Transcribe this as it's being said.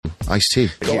iced tea.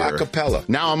 Go a cappella.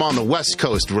 Now I'm on the West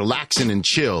Coast, relaxing and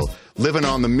chill, living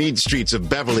on the mean streets of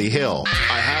Beverly Hill.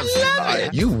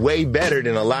 You way better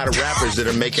than a lot of rappers that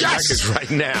are making records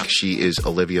right now. She is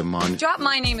Olivia Munn. Drop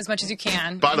my name as much as you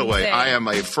can. By the way, I am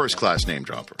a first-class name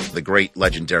dropper. The great,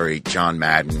 legendary John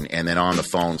Madden, and then on the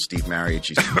phone, Steve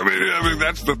Mariucci. I mean,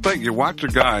 that's the thing. You watch a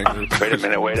guy. Wait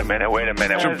a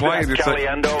minute. You're playing, it's like,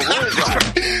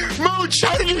 Mooch,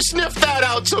 how did you sniff that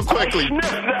out so quickly?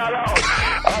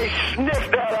 I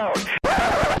sniffed that out.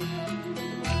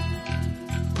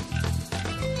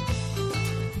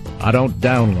 I don't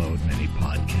download many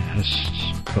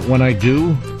podcasts, but when I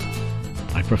do,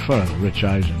 I prefer the Rich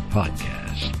Eisen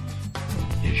podcast.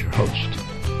 Here's your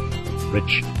host,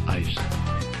 Rich Eisen.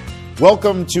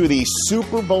 Welcome to the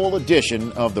Super Bowl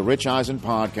edition of the Rich Eisen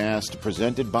podcast,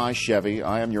 presented by Chevy.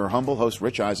 I am your humble host,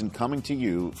 Rich Eisen, coming to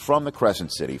you from the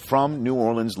Crescent City, from New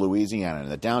Orleans, Louisiana, in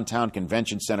the downtown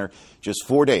convention center, just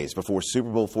 4 days before Super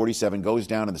Bowl 47 goes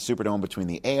down in the Superdome between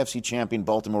the AFC champion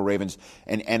Baltimore Ravens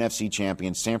and NFC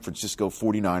champion San Francisco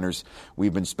 49ers.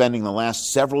 We've been spending the last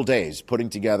several days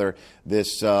putting together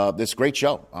this great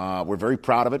show. We're very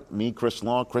proud of it. Me, Chris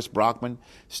Law, Chris Brockman,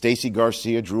 Stacey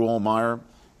Garcia, Drew Allmeyer,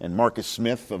 and Marcus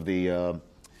Smith of the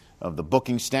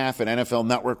booking staff at NFL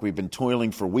Network. We've been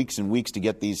toiling for weeks and weeks to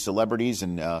get these celebrities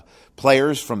and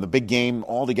players from the big game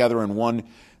all together in one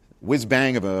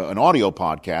whiz-bang of an audio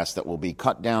podcast that will be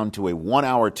cut down to a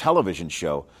 1-hour television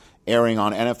show airing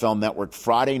on NFL Network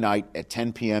Friday night at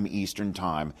 10 p.m. Eastern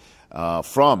Time.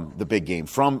 From the big game,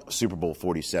 from Super Bowl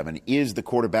 47, is the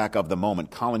quarterback of the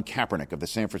moment. Colin Kaepernick of the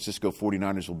San Francisco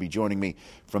 49ers will be joining me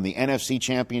from the NFC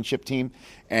Championship team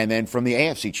and then from the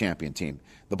AFC Champion team.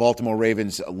 The Baltimore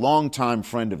Ravens, a longtime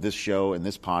friend of this show and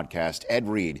this podcast, Ed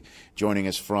Reed, joining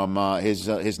us from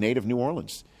his native New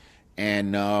Orleans.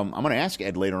 And I'm going to ask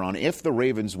Ed later on if the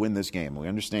Ravens win this game. We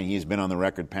understand he has been on the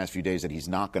record the past few days that he's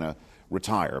not going to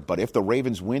retire. But if the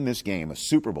Ravens win this game, a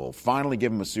Super Bowl, finally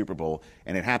give him a Super Bowl,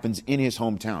 and it happens in his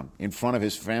hometown, in front of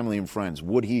his family and friends,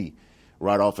 would he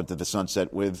ride off into the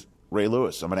sunset with Ray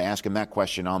Lewis? I'm going to ask him that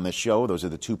question on this show. Those are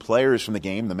the two players from the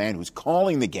game. The man who's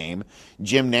calling the game,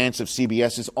 Jim Nantz of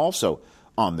CBS, is also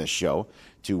on this show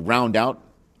to round out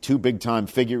two big-time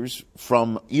figures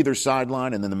from either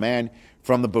sideline, and then the man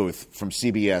from the booth, from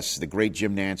CBS, the great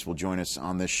Jim Nantz will join us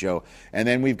on this show. And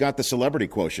then we've got the celebrity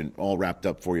quotient all wrapped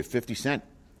up for you. 50 Cent,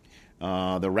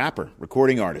 the rapper,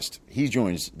 recording artist. He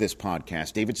joins this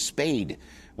podcast. David Spade,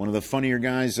 one of the funnier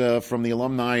guys from the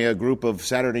alumni group of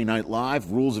Saturday Night Live,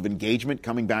 Rules of Engagement,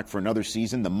 coming back for another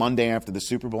season, the Monday after the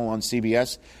Super Bowl on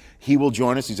CBS. He will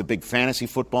join us. He's a big fantasy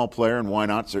football player, and why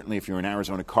not? Certainly if you're an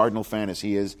Arizona Cardinal fan, as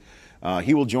he is.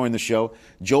 He will join the show.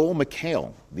 Joel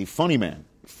McHale, the funny man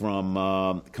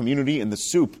from Community and The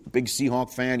Soup, big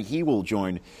Seahawk fan. He will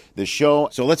join the show.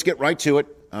 So let's get right to it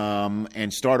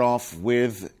and start off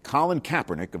with Colin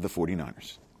Kaepernick of the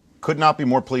 49ers. Could not be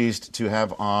more pleased to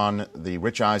have on the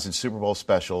Rich Eisen Super Bowl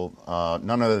special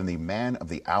none other than the man of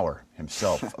the hour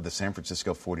himself of the San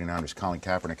Francisco 49ers, Colin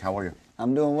Kaepernick. How are you?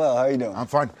 I'm doing well. How are you doing? I'm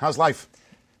fine. How's life?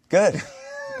 Good.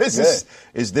 Is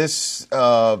this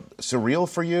surreal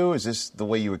for you? Is this the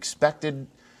way you expected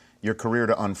your career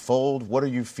to unfold? What are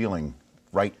you feeling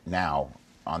right now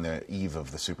on the eve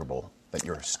of the Super Bowl that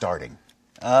you're starting?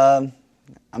 I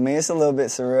mean, it's a little bit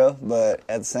surreal, but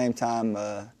at the same time,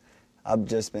 I've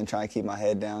just been trying to keep my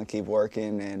head down, keep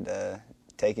working, and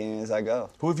taking it as I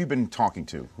go. Who have you been talking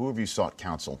to? Who have you sought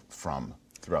counsel from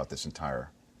throughout this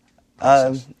entire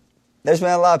process? There's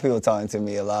been a lot of people talking to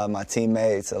me, a lot of my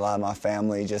teammates, a lot of my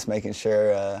family, just making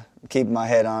sure, keeping my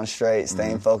head on straight,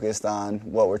 staying focused on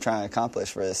what we're trying to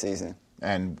accomplish for this season.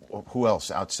 And who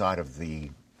else outside of the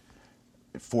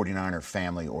 49er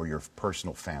family or your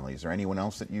personal family? Is there anyone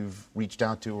else that you've reached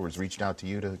out to or has reached out to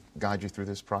you to guide you through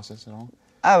this process at all?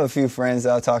 I have a few friends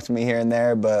that'll talk to me here and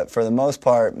there, but for the most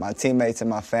part, my teammates and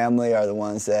my family are the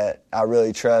ones that I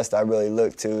really trust, I really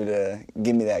look to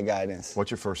give me that guidance.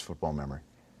 What's your first football memory?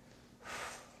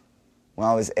 When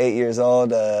I was 8 years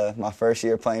old, my first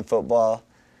year playing football,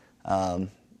 I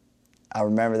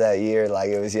remember that year like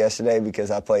it was yesterday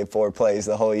because I played 4 plays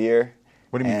the whole year.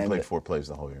 What do you mean you played 4 plays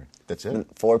the whole year? That's it?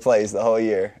 4 plays the whole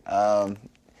year. And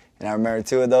I remember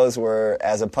 2 of those were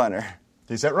as a punter.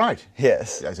 Is that right?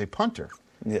 Yes. As a punter?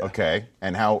 Yeah. Okay.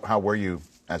 And how were you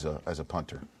as a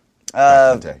punter?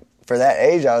 For that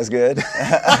age, I was good.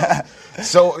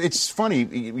 So it's funny,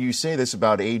 you say this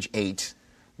about age 8.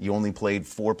 You only played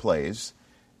 4 plays,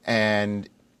 and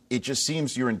it just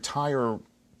seems your entire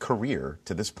career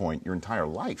to this point, your entire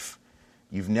life,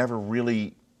 you've never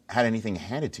really had anything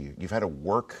handed to you. You've had to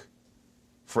work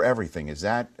for everything. Is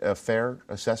that a fair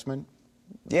assessment?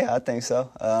 Yeah, I think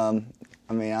so. I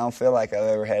don't feel like I've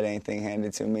ever had anything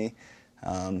handed to me.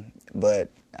 But,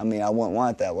 I wouldn't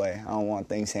want it that way. I don't want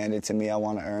things handed to me. I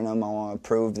want to earn them. I want to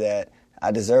prove that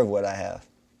I deserve what I have.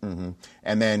 Mm-hmm.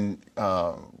 And then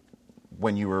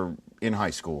when you were in high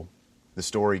school, the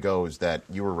story goes that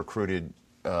you were recruited,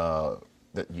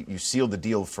 that you sealed the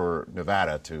deal for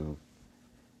Nevada to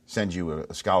send you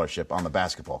a scholarship on the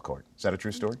basketball court. Is that a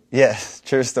true story? Yes,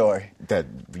 true story. That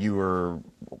you were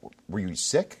you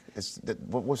sick?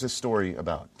 What was this story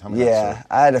about? Tell me that story.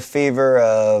 I had a fever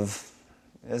of,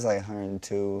 it was like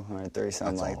 102, 103,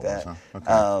 something That's like all that. it was,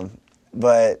 huh? Okay.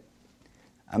 But,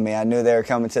 I knew they were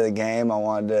coming to the game. I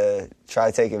wanted to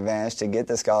try to take advantage to get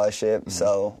the scholarship,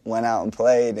 so went out and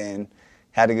played and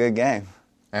had a good game.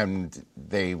 And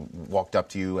they walked up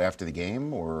to you after the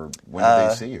game, or when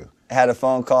did they see you? Had a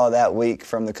phone call that week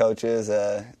from the coaches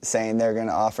saying they're going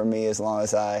to offer me as long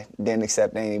as I didn't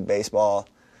accept any baseball.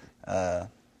 I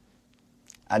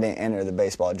didn't enter the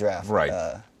baseball draft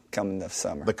coming this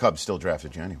summer. The Cubs still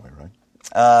drafted you anyway, right?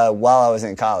 While I was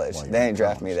in college. While you They were in didn't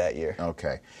draft college. me that year.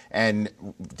 Okay. And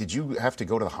did you have to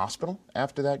go to the hospital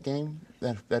after that game,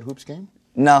 that hoops game?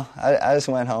 No, I just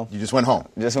went home. You just went home?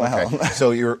 Just went home.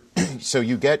 So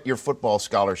you get your football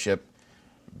scholarship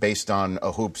based on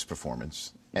a hoops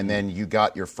performance, and then you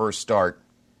got your first start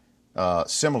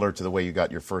similar to the way you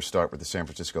got your first start with the San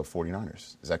Francisco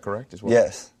 49ers. Is that correct as well?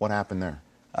 Yes. What happened there?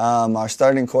 Our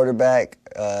starting quarterback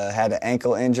had an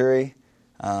ankle injury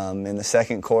in the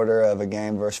second quarter of a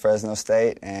game versus Fresno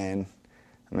State, and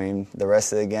the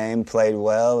rest of the game played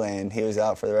well, and he was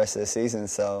out for the rest of the season,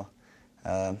 so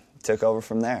took over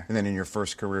from there. And then in your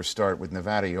first career start with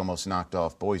Nevada, you almost knocked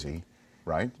off Boise,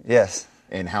 right? Yes.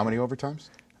 In how many overtimes?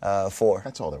 4.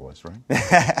 That's all there was,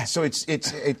 right? So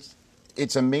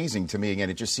it's amazing to me.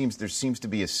 Again, there seems to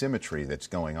be a symmetry that's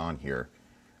going on here.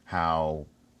 How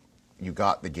you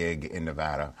got the gig in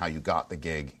Nevada, how you got the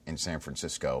gig in San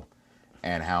Francisco,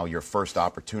 and how your first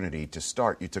opportunity to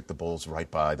start, you took the Bulls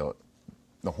right by the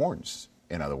horns.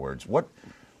 In other words, what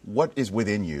is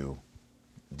within you,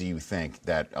 do you think,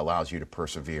 that allows you to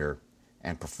persevere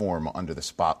and perform under the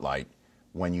spotlight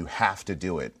when you have to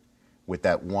do it with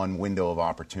that one window of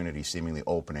opportunity seemingly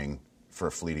opening for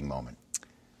a fleeting moment?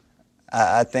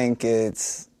 I think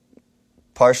it's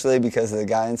partially because of the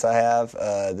guidance I have,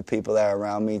 the people that are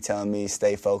around me telling me,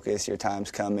 stay focused, your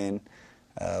time's coming.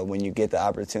 When you get the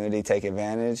opportunity, take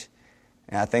advantage.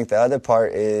 And I think the other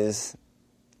part is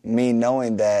me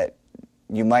knowing that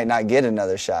you might not get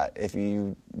another shot if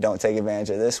you don't take advantage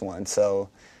of this one. So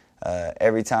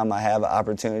every time I have an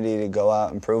opportunity to go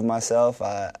out and prove myself,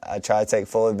 I try to take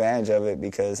full advantage of it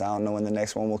because I don't know when the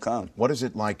next one will come. What is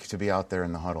it like to be out there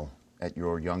in the huddle at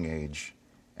your young age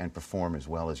and perform as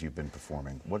well as you've been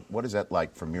performing? What is that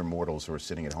like for mere mortals who are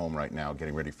sitting at home right now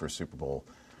getting ready for a Super Bowl,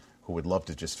 who would love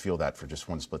to just feel that for just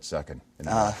one split second?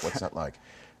 What's that like?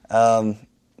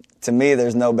 To me,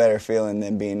 there's no better feeling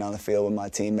than being on the field with my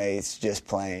teammates, just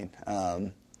playing.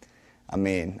 I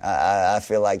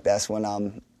feel like that's when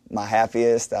I'm my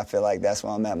happiest. I feel like that's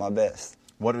when I'm at my best.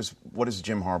 What has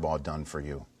Jim Harbaugh done for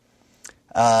you?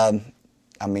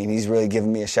 He's really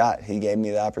given me a shot. He gave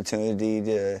me the opportunity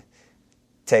to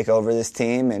take over this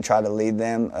team and try to lead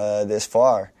them this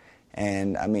far.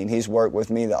 And, he's worked with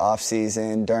me the off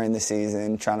season, during the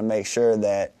season, trying to make sure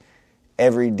that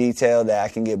every detail that I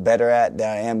can get better at,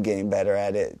 that I am getting better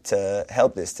at it to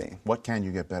help this team. What can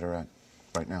you get better at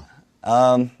right now?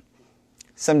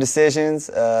 Some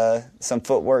decisions, some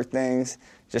footwork things,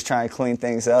 just trying to clean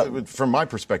things up. From my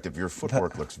perspective, your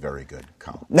footwork looks very good,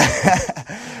 Colin.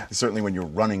 Certainly when you're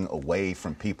running away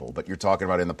from people, but you're talking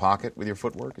about in the pocket with your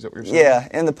footwork? Is that what you're saying? Yeah,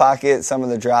 in the pocket, some of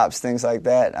the drops, things like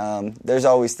that. There's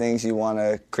always things you want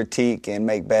to critique and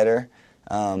make better.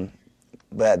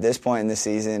 But at this point in the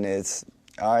season, it's,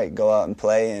 all right, go out and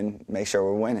play and make sure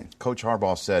we're winning. Coach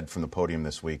Harbaugh said from the podium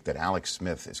this week that Alex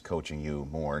Smith is coaching you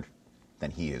more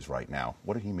than he is right now.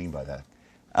 What did he mean by that?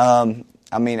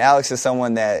 Alex is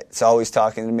someone that's always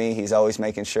talking to me. He's always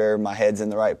making sure my head's in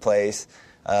the right place.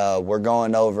 We're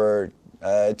going over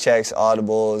checks,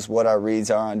 audibles, what our reads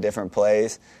are on different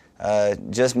plays.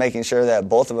 Just making sure that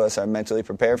both of us are mentally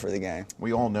prepared for the game.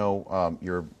 We all know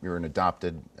you're an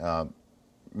adopted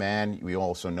man. We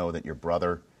also know that your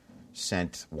brother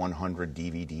sent 100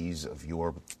 DVDs of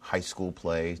your high school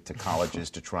play to colleges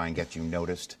to try and get you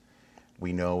noticed.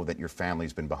 We know that your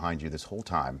family's been behind you this whole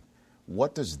time.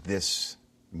 What does this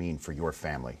mean for your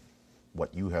family,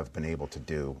 what you have been able to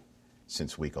do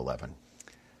since week 11?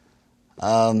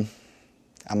 You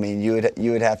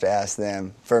would have to ask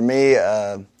them. For me,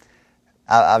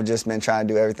 I've just been trying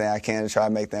to do everything I can to try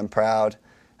to make them proud.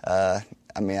 I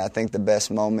think the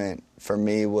best moment for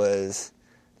me was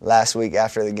last week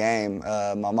after the game,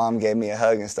 my mom gave me a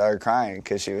hug and started crying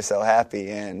because she was so happy.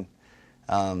 And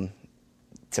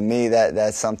to me,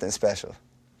 that's something special.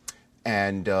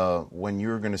 And when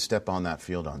you're going to step on that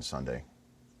field on Sunday,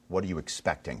 what are you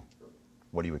expecting?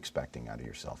 What are you expecting out of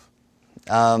yourself?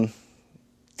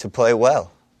 To play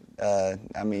well.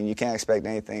 I mean, you can't expect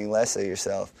anything less of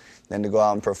yourself than to go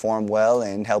out and perform well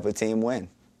and help a team win.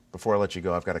 Before I let you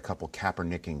go, I've got a couple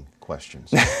Kaepernicking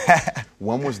questions.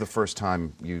 When was the first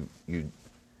time you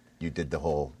did the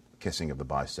whole kissing of the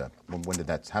bicep? When did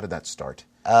that? How did that start?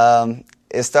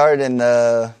 It started in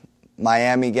the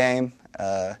Miami game.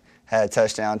 Had a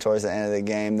touchdown towards the end of the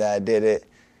game that I did it,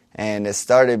 and it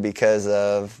started because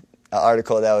of an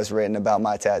article that was written about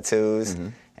my tattoos. Mm-hmm.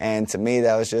 And to me,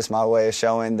 that was just my way of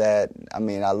showing that, I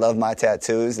mean, I love my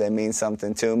tattoos. They mean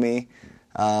something to me.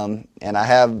 And I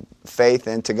have faith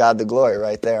in to God the glory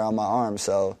right there on my arm.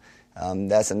 So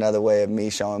that's another way of me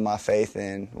showing my faith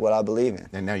in what I believe in.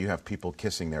 And now you have people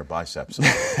kissing their biceps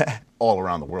all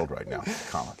around the world right now,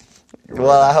 Colin.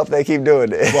 Well, I hope they keep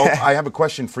doing it. Well, I have a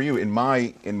question for you. In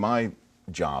my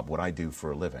job, what I do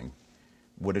for a living,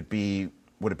 would it be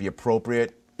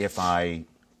appropriate if I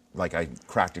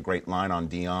cracked a great line on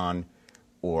Dion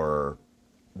or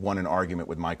won an argument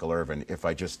with Michael Irvin, if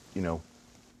I just,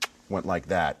 went like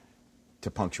that to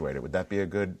punctuate it? Would that be a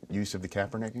good use of the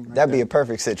Kaepernicking? Right? That'd be a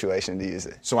perfect situation to use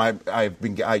it. So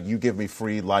you give me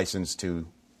free license to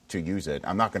use it.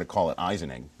 I'm not going to call it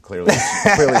Eisening. Clearly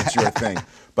it's your thing.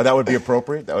 But that would be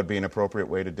appropriate? That would be an appropriate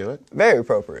way to do it? Very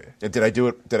appropriate. Did I do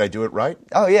it right?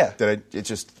 Oh, yeah.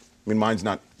 Mine's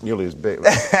not nearly as big.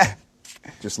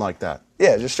 Just like that.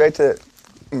 Yeah, just straight to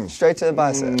the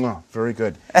bicep. Very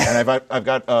good. And I've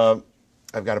got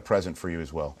a present for you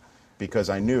as well, because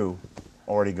I knew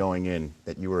already going in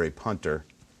that you were a punter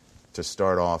to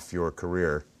start off your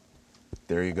career.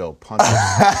 There you go, punters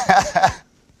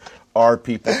are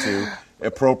people too.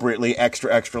 Appropriately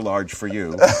extra large for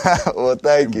you. Well,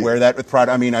 thank you. Wear that with pride.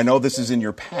 I mean, I know this is in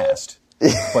your past,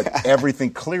 but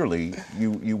everything clearly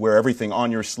you wear everything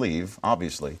on your sleeve.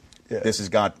 Obviously, yeah. This has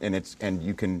got and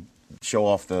you can show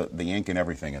off the ink and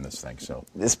everything in this thing. So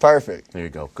it's perfect. There you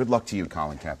go. Good luck to you,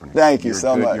 Colin Kaepernick. Thank you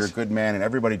so much. You're a good man, and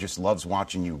everybody just loves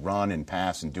watching you run and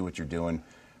pass and do what you're doing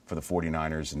for the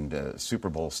 49ers and Super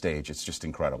Bowl stage. It's just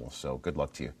incredible. So good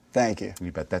luck to you. Thank you.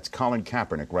 You bet. That's Colin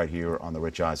Kaepernick right here on the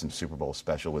Rich Eisen Super Bowl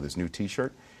special with his new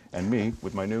T-shirt, and me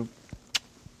with my new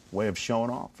way of showing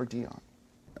off for Dion.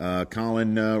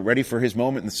 Colin, ready for his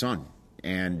moment in the sun.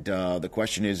 And the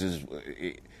question is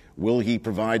will he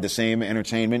provide the same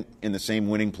entertainment in the same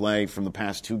winning play from the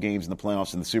past two games in the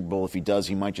playoffs and the Super Bowl? If he does,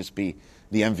 he might just be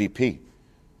the MVP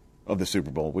of the Super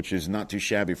Bowl, which is not too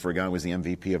shabby for a guy who was the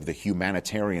MVP of the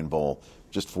Humanitarian Bowl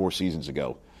just 4 seasons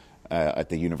ago at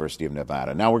the University of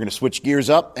Nevada. Now we're going to switch gears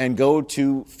up and go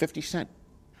to 50 Cent.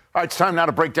 All right, it's time now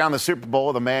to break down the Super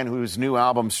Bowl. The man whose new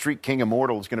album, Street King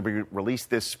Immortal, is going to be released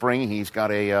this spring. He's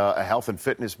got a health and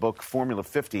fitness book, Formula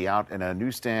 50, out in a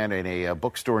newsstand in a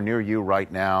bookstore near you right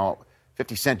now.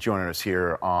 50 Cent joining us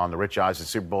here on the Rich Eisen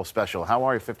Super Bowl special. How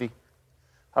are you, 50?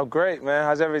 I'm great, man.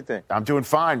 How's everything? I'm doing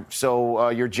fine. So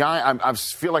you're Giant. I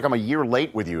feel like I'm a year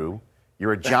late with you.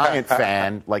 You're a Giant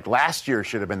fan. Like last year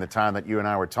should have been the time that you and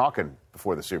I were talking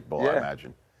before the Super Bowl, yeah. I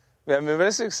imagine. Yeah, I mean, but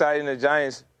it's exciting. The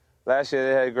Giants, last year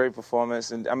they had a great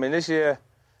performance. And, I mean, this year,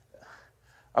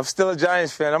 I'm still a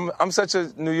Giants fan. I'm such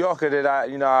a New Yorker that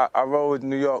I roll with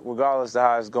New York regardless of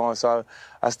how it's going. So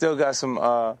I still got some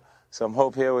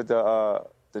hope here with the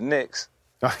Knicks.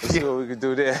 Let's see what we can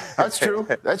do there. That's true.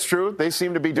 That's true. They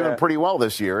seem to be doing pretty well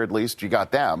this year. At least you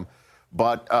got them.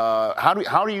 But how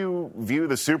do you view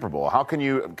the Super Bowl? How can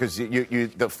you? Because the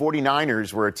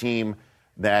 49ers were a team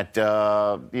that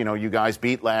you guys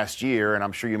beat last year, and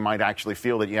I'm sure you might actually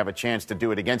feel that you have a chance to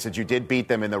do it again since you did beat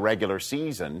them in the regular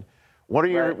season. What are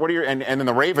your and then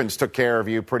the Ravens took care of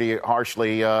you pretty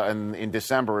harshly in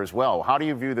December as well. How do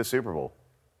you view the Super Bowl?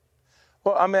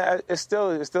 Well, I mean, it's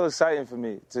still exciting for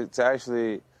me to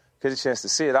actually get a chance to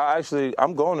see it.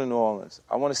 I'm going to New Orleans.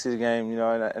 I want to see the game,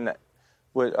 and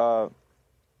with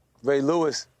Ray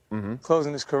Lewis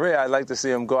closing his career, I'd like to see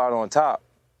him go out on top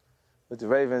with the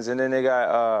Ravens. And then they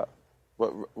got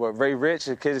what Ray Rich,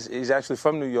 the kid, he's actually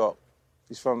from New York.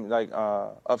 He's from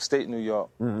upstate New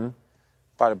York,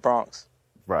 by the Bronx.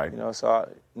 Right. So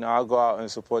I'll go out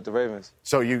and support the Ravens.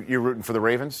 So you're rooting for the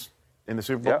Ravens in the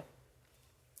Super Bowl? Yeah.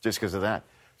 Just because of that.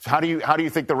 So how do you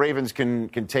think the Ravens can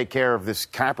take care of this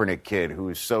Kaepernick kid who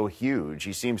is so huge?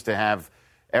 He seems to have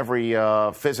every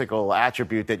physical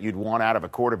attribute that you'd want out of a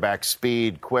quarterback: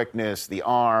 speed, quickness, the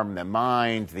arm, the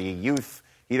mind, the youth.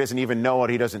 he doesn't even know what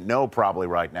he doesn't know probably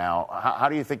right now. How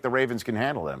do you think the Ravens can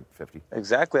handle them, 50?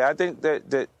 Exactly. I think that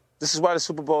this is why the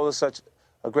Super Bowl is such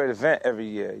a great event every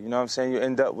year. You know what I'm saying? You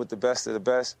end up with the best of the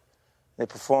best. They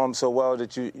perform so well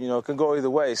that you know, it can go either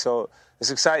way. So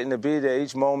it's exciting to be there.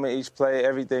 Each moment, each play,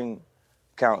 everything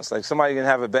counts. Like somebody can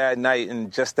have a bad night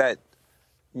and just that,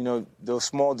 you know, those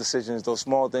small decisions, those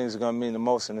small things are going to mean the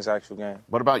most in this actual game.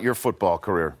 What about your football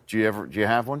career? Do you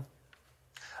have one?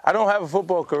 I don't have a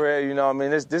football career, you know. I mean,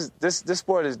 this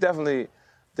sport is definitely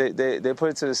they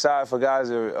put it to the side for guys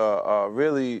that are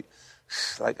really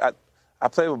like I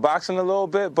played with boxing a little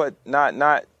bit, but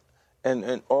not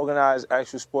in organized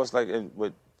actual sports like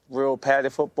with real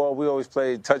padded football. We always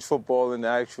played touch football in the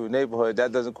actual neighborhood.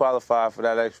 That doesn't qualify for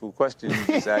that actual question you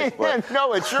just asked. But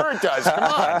no, it sure does. Come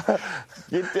on,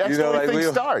 that's the way things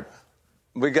start.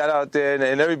 We got out there,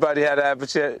 and everybody had an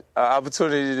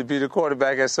opportunity to be the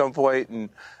quarterback at some point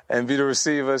and be the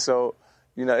receiver. So,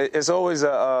 you know, it's always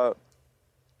a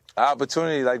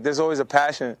opportunity. Like, there's always a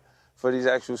passion for these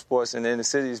actual sports in the inner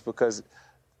cities because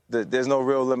there's no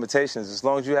real limitations. As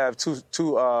long as you have two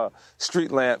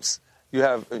street lamps, you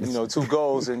have, you know, 2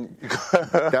 goals. And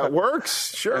that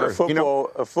works, sure.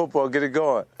 A football, get it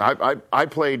going. I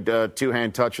played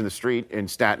two-hand touch in the street in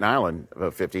Staten Island,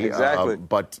 50. Exactly.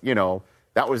 But, you know,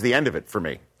 that was the end of it for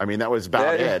me. I mean, that was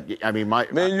about it. I mean, me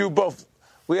and you both,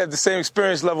 we have the same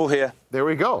experience level here. There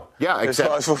we go. Yeah,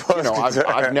 except, you know,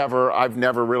 I've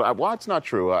never really. Well, it's not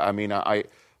true. I mean, I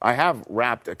have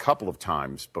rapped a couple of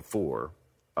times before.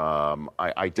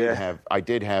 I did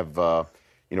have.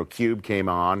 You know, Cube came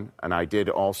on, and I did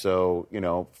also. You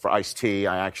know, for Ice-T,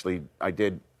 I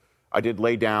did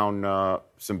lay down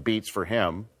some beats for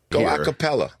him. Go a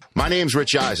cappella. My name's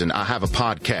Rich Eisen. I have a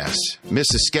podcast.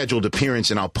 Miss a scheduled appearance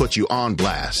and I'll put you on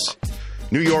blast.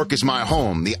 New York is my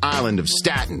home, the island of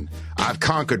Staten. I've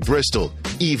conquered Bristol,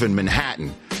 even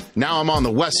Manhattan. Now I'm on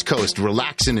the West Coast,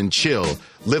 relaxing and chill,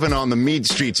 living on the mead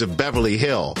streets of Beverly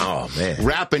Hill. Oh, man.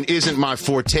 Rapping isn't my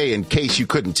forte, in case you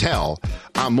couldn't tell.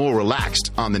 I'm more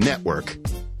relaxed on the network,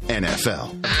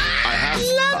 NFL.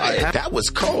 That was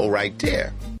cold right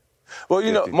there. Well,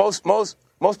 you know,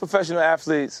 most professional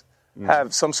athletes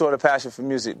have some sort of passion for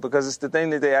music because it's the thing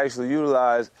that they actually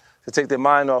utilize to take their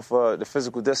mind off the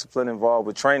physical discipline involved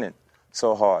with training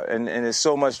so hard. And there's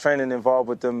so much training involved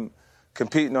with them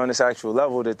competing on this actual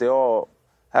level that they all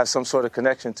have some sort of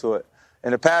connection to it.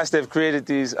 In the past, they've created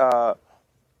these,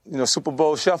 Super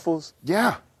Bowl shuffles.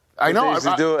 Yeah, I know.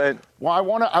 Well, I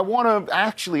want to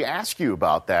actually ask you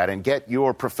about that and get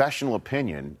your professional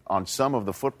opinion on some of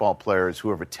the football players who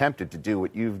have attempted to do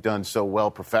what you've done so well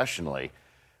professionally,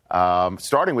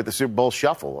 starting with the Super Bowl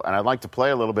shuffle. And I'd like to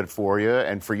play a little bit for you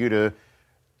and for you to,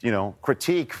 you know,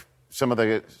 critique some of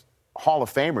the Hall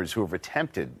of Famers who have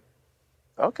attempted.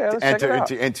 Okay, let's check it out.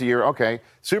 Into your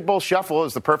Super Bowl shuffle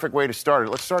is the perfect way to start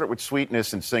it. Let's start it with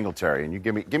Sweetness and Singletary, and you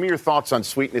give me your thoughts on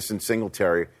Sweetness and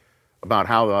Singletary about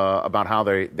how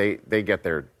they get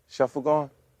their shuffle going.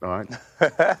 All right.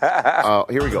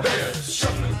 Here we go.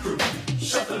 Shuffling crew,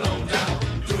 shuffling on down,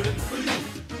 doing it for you.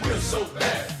 We're so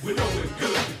bad, we know we're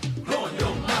good, blowing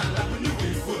your mind like we knew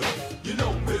we would. You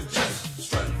know we're just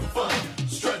strutting for fun,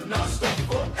 strutting our stuff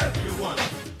for everyone.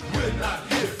 We're not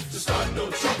here to start no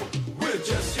trouble. We're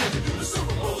just here to do the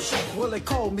Super Bowl shuffle. Well, they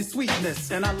call me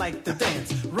Sweetness, and I like to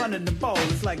dance. Running the ball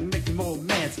is like making more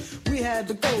mans. We had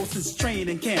the goal since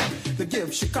training camp to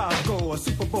give Chicago a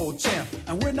Super Bowl champ.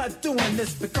 And we're not doing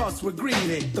this because we're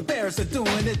greedy. The Bears are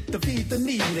doing it to feed the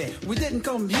needy. We didn't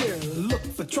come here to look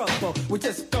for trouble. We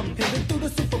just come here to do the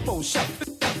Super Bowl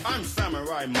shuffle. I'm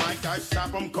Samurai Mike, I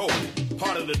stop 'em cold.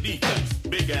 Part of the defense,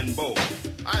 big and bold.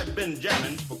 I've been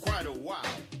jamming for quite a while.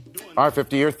 All right,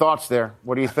 50, your thoughts there.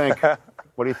 What do you think?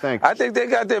 What do you think? I think they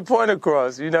got their point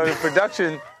across. You know, the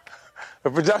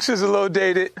production's a little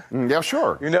dated. Yeah,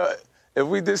 sure. You know, if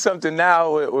we did something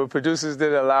now with producers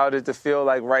that allowed it to feel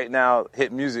like right now,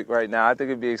 hit music right now, I think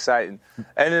it'd be exciting.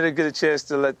 And it'd get a chance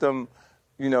to let them,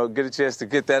 you know, get a chance to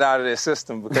get that out of their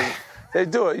system because they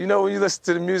do it. You know, when you listen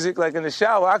to the music like in the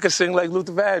shower, I could sing like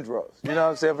Luther Vandross. You know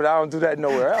what I'm saying? But I don't do that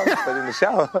nowhere else. But in the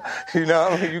shower, you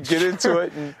know, you get into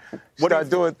it and start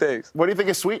doing things. What do you think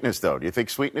of Sweetness, though? Do you think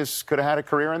Sweetness could have had a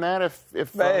career in that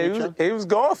if Man, he was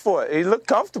going for it. He looked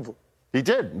comfortable. He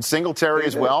did. And Singletary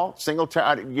as well.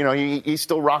 Singletary, you know, he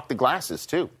still rocked the glasses,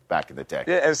 too, back in the day.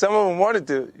 Yeah, and some of them wanted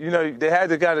to. You know, they had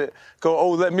to kind of go,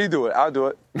 oh, let me do it. I'll do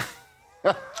it.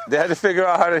 They had to figure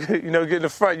out how to, you know, get in the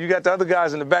front. You got the other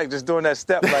guys in the back just doing that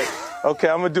step like, okay,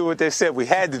 I'm going to do what they said we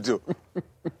had to do.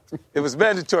 It was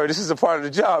mandatory. This is a part of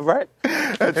the job, right?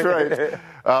 That's right.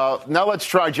 Now let's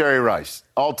try Jerry Rice,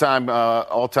 all-time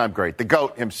great. The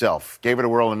GOAT himself. Gave it a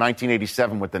whirl in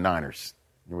 1987 with the Niners.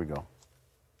 Here we go.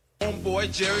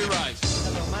 Homeboy Jerry Rice.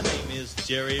 Hello, my name is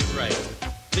Jerry Rice.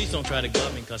 Please don't try to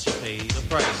glove me because you paid the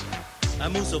price. I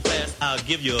move so fast, I'll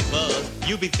give you a buzz.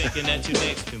 You be thinking that you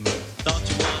next to me. Thought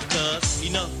you was cuz.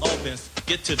 Enough offense,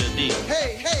 get to the D.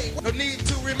 Hey, no need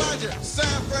to remind you,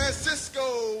 San Francisco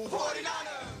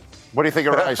 49ers. What do you think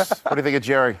of Rice? What do you think of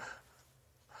Jerry?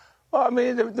 Well, I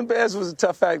mean, the Bears was a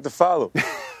tough act to follow.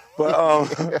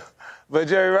 But but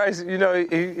Jerry Rice, you know,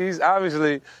 he's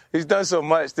obviously, he's done so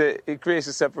much that it creates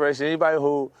a separation. Anybody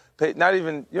who, you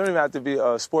don't even have to be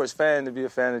a sports fan to be a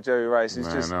fan of Jerry Rice.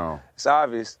 It's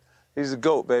obvious. He's a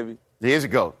GOAT, baby. He is a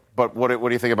GOAT. But what do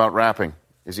you think about rapping?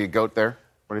 Is he a GOAT there?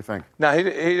 What do you think? No, he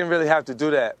didn't really have to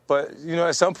do that. But, you know,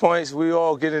 at some points we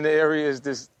all get into areas,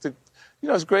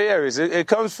 it's gray areas. It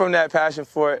comes from that passion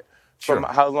for it, from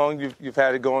how long you've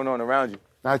had it going on around you.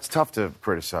 Now, it's tough to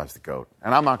criticize the GOAT,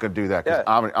 and I'm not going to do that because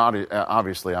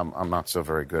obviously I'm not so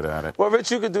very good at it. Well,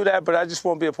 Rich, you could do that, but I just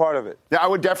won't be a part of it. Yeah, I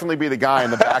would definitely be the guy in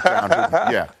the background.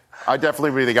 I'd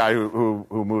definitely be the guy who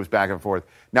moves back and forth.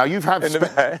 Now,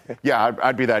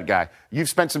 I'd be that guy. You've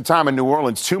spent some time in New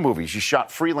Orleans, 2 movies. You shot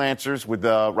Freelancers with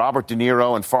Robert De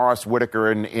Niro and Forrest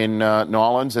Whitaker in New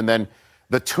Orleans, and then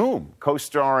The Tomb,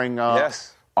 co-starring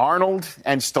Arnold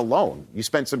and Stallone. You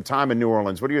spent some time in New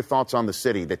Orleans. What are your thoughts on the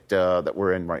city that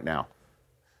we're in right now?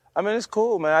 I mean, it's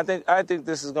cool, man. I think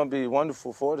this is going to be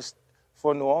wonderful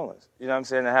for New Orleans. You know what I'm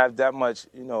saying? To have that much,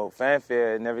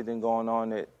 fanfare and everything going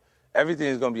on, everything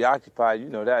is going to be occupied. You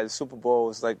know that. The Super Bowl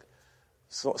is like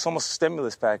it's almost a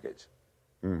stimulus package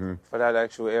for that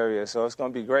actual area. So it's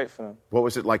going to be great for them. What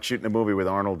was it like shooting a movie with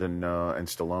Arnold and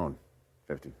Stallone?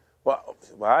 50. Well,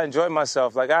 I enjoyed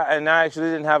myself. I actually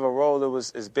didn't have a role that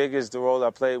was as big as the role I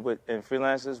played in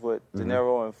Freelancers with De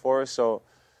Niro and Forrest. So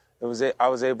I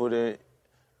was able to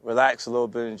relax a little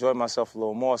bit, enjoy myself a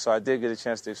little more. So I did get a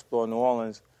chance to explore New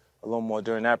Orleans a little more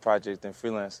during that project than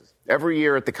Freelancers. Every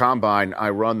year at the Combine,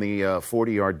 I run the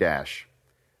 40-yard dash.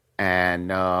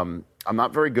 And I'm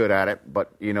not very good at it,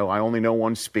 but, I only know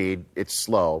one speed. It's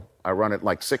slow. I run it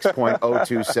like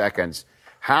 6.02 seconds.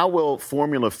 How will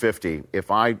Formula 50,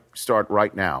 if I start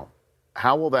right now,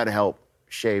 how will that help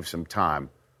shave some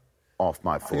time off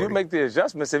my 40? You make the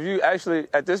adjustments. If you actually,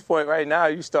 at this point right now,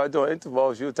 you start doing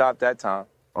intervals, you'll top that time.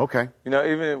 Okay.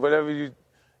 Even whatever you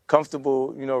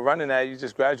comfortable, running at, you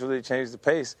just gradually change the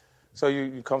pace. So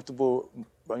you're comfortable,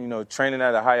 training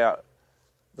at a higher,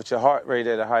 with your heart rate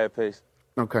at a higher pace.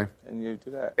 Okay. And you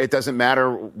do that. It doesn't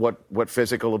matter what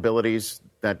physical abilities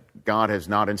that God has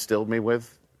not instilled me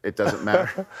with? It doesn't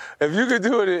matter. If you could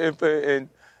do it in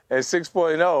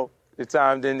 6.0 the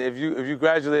time, then if you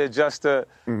gradually adjust to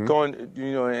going,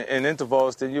 in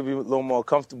intervals, then you'll be a little more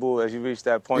comfortable as you reach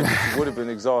that point that you would have been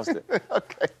exhausted.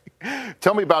 Okay.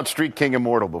 Tell me about Street King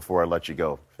Immortal before I let you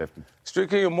go, 50.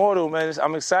 Street King Immortal, man,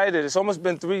 I'm excited. It's almost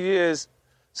been 3 years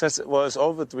it's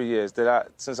over 3 years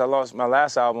since I lost my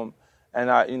last album, and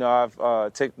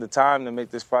I've taken the time to make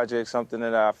this project something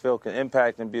that I feel can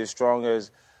impact and be as strong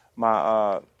as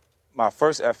my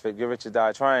first effort, Get Rich or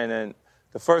Die Trying. And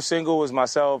the first single was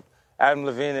myself, Adam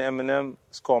Levine, and Eminem.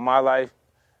 It's called My Life,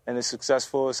 and it's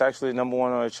successful. It's actually #1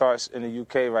 on the charts in the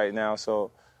UK right now.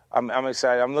 So I'm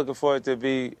excited. I'm looking forward to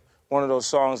be one of those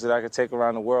songs that I could take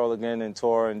around the world again and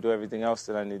tour and do everything else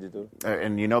that I need to do.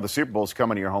 And the Super Bowl's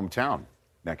coming to your hometown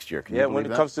next year. Can you believe when it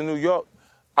that? comes to New York,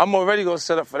 I'm already going to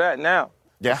set up for that now.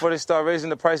 Yeah. Before they start raising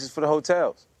the prices for the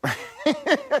hotels.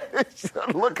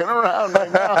 Looking around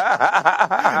right now.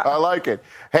 I like it.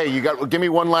 Hey, give me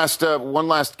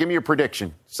give me your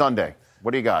prediction. Sunday.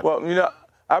 What do you got? Well,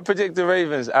 I predict the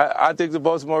Ravens. I think the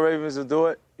Baltimore Ravens will do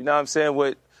it. You know what I'm saying?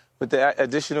 With the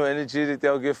additional energy that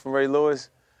they'll get from Ray Lewis.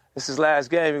 It's his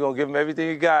last game. You're going to give him everything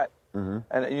he got. And,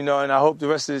 and I hope the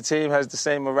rest of the team has the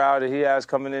same morale that he has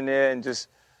coming in there and just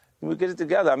we get it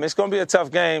together. I mean, it's going to be a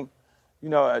tough game. With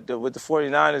the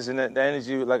 49ers and the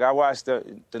energy, like I watched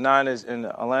the Niners in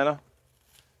Atlanta,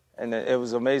 and it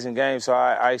was an amazing game. So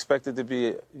I expect it to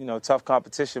be, tough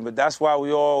competition. But that's why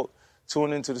we all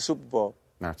tune into the Super Bowl.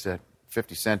 That's it.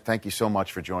 50 Cent, thank you so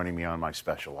much for joining me on my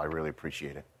special. I really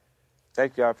appreciate it.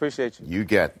 Thank you. I appreciate you. You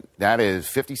get. That is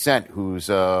 50 Cent, whose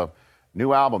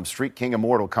new album, Street King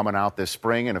Immortal, coming out this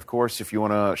spring. And, of course, if you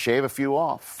want to shave a few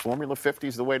off, Formula 50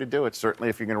 is the way to do it, certainly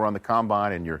if you're going to run the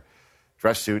Combine in your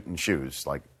dress suit and shoes,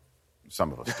 like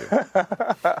some of us do.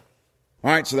 All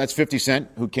right, so that's 50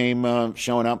 Cent, who came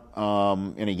showing up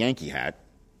in a Yankee hat.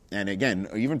 And again,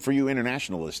 even for you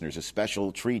international listeners, a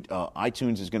special treat.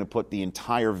 iTunes is going to put the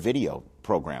entire video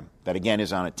program, that again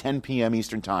is on at 10 p.m.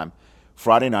 Eastern Time,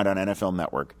 Friday night on NFL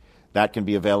Network. That can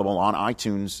be available on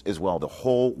iTunes as well, the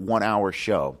whole 1 hour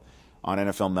show. on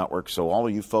NFL Network. So all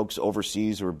of you folks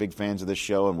overseas who are big fans of this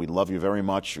show, and we love you very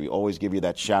much, we always give you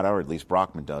that shout-out, or at least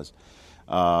Brockman does.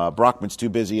 Brockman's too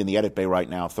busy in the edit bay right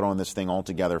now throwing this thing all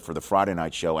together for the Friday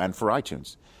night show and for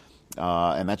iTunes.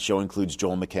 And that show includes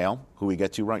Joel McHale, who we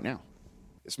get to right now.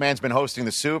 This man's been hosting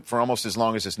The Soup for almost as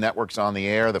long as his network's on the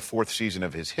air. The 4th season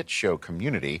of his hit show,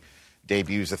 Community,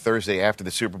 debuts the Thursday after the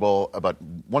Super Bowl. But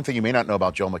one thing you may not know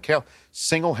about Joel McHale,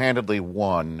 single-handedly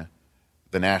won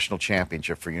the national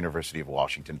championship for University of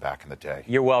Washington back in the day.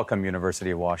 You're welcome,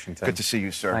 University of Washington. Good to see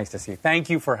you, sir. Nice to see you. Thank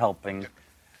you for helping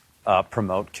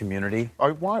promote Community.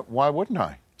 Why wouldn't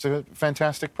I? It's a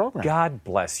fantastic program. God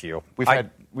bless you. We've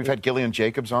had Gillian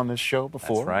Jacobs on this show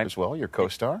before as well, your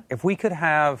co-star. If we could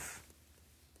have,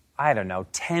 I don't know,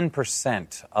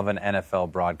 10% of an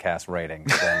NFL broadcast rating,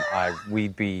 then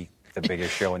we'd be the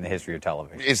biggest show in the history of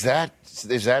television. Is that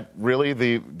really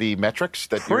the metrics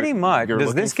that pretty much? You're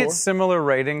Does this for? get similar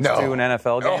ratings to an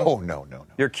NFL game? Oh, no.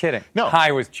 You're kidding. No.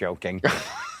 I was joking.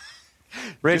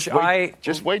 Rich,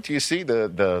 just wait till you see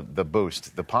the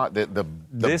boost, the bump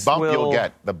you'll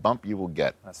get. The bump you will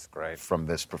get. That's great. From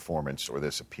this performance or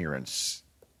this appearance.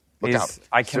 Look out.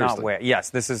 I cannot Seriously. wait. Yes,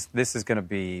 this is going to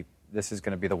be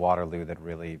the Waterloo that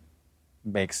really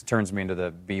turns me into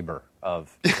the Bieber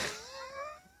of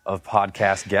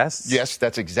podcast guests. Yes,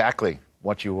 that's exactly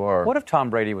what you are. What if Tom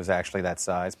Brady was actually that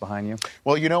size behind you?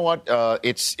 Well, you know what?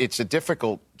 It's a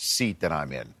difficult seat that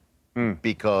I'm in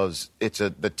because it's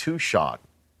the two shot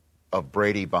of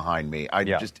Brady behind me.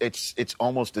 It's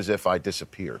almost as if I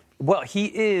disappear. Well, he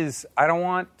is. I don't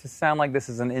want to sound like this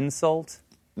is an insult.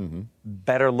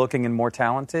 Better looking and more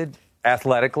talented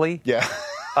athletically. Yeah.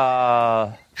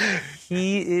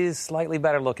 He is slightly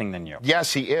better looking than you.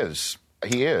 Yes, he is.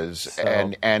 He is,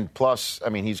 and plus, I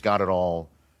mean, he's got it all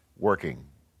working.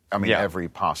 I mean, every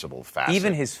possible facet.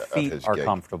 Even his feet are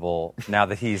comfortable now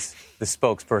that he's the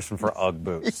spokesperson for UGG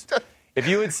boots. If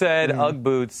you had said UGG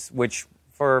boots, which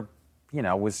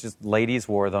was just ladies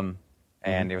wore them,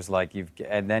 and it was like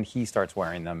and then he starts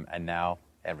wearing them, and now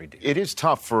every dude. It is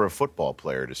tough for a football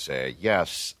player to say,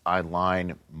 yes, I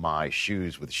line my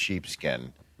shoes with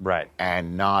sheepskin, right,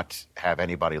 and not have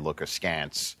anybody look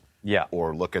askance. Yeah.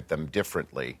 Or look at them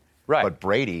differently. Right. But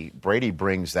Brady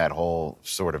brings that whole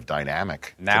sort of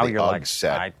dynamic now to the you're UGG like,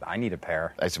 set. I need a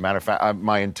pair. As a matter of fact,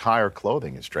 my entire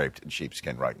clothing is draped in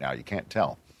sheepskin right now. You can't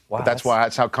tell. Wow, but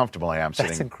that's how comfortable I am sitting.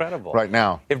 That's incredible. Right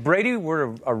now. If Brady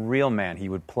were a real man, he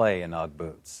would play in UGG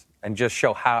boots and just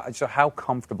show how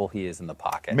comfortable he is in the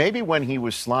pocket. Maybe when he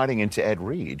was sliding into Ed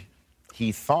Reed,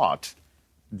 he thought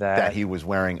that he was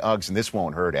wearing Uggs, and this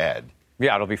won't hurt Ed.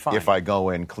 Yeah, it'll be fine. If I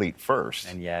go in cleat first.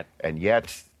 And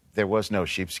yet there was no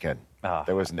sheepskin.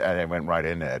 There was, and it went right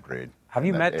into Ed Reed. Have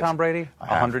you met Tom Brady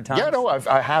 100 times? Yeah, no,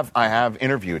 I have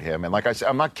interviewed him, and like I said,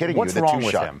 I'm not kidding What's you. What's wrong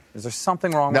with him? Is there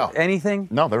something wrong with anything?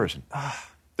 No, there isn't.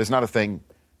 There's not a thing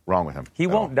wrong with him. He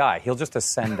won't die. He'll just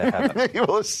ascend to heaven.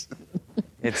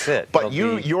 It's it. But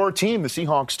your team, the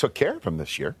Seahawks, took care of him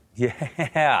this year.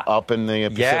 Yeah. Up in the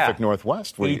Pacific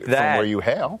Northwest, from where you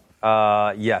hail.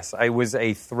 Yes, it was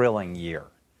a thrilling year.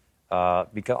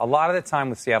 Because a lot of the time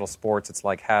with Seattle sports, it's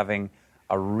like having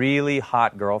a really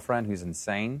hot girlfriend who's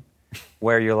insane,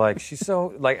 where you're like, she's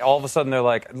so, like, all of a sudden they're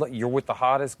like, look, you're with the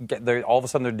hottest, all of a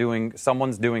sudden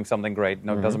someone's doing something great,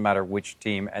 no, it doesn't matter which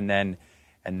team, and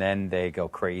then they go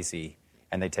crazy,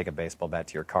 and they take a baseball bat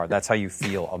to your car. That's how you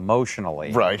feel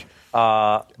emotionally. Right.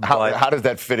 How does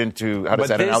that fit into, how does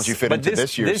that analogy fit into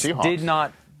this year's Seahawks? This did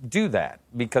not do that,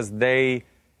 because they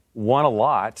won a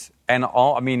lot, and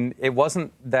it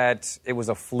wasn't that it was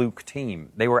a fluke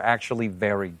team. They were actually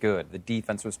very good. The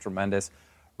defense was tremendous.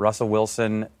 Russell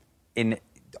Wilson, in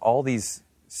all these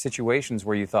situations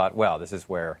where you thought, well, this is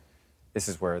where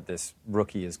this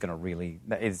rookie is going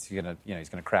to he's going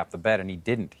to crap the bed, and he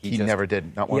didn't. He never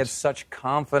did, not once. He had such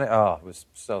confidence. Oh, it was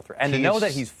so thrilling. And to know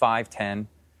that he's 5'10",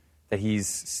 that he's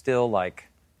still like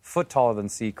foot taller than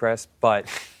Seacrest, but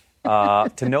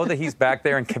to know that he's back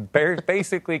there and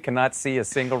basically cannot see a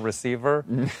single receiver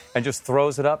and just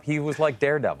throws it up, he was like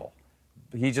Daredevil.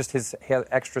 He had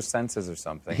extra senses or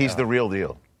something. He's the real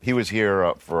deal. He was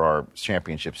here for our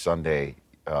Championship Sunday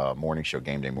morning show,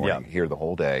 game day morning, here the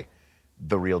whole day.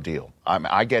 The real deal.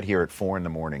 I get here at 4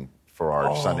 a.m. for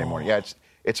our Sunday morning. Yeah,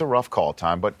 it's a rough call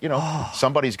time, but,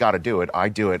 somebody's got to do it. I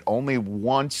do it. Only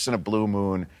once in a blue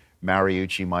moon,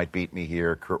 Mariucci might beat me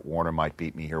here. Kurt Warner might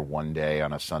beat me here one day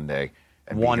on a Sunday.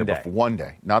 And one day. One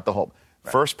day, not the whole.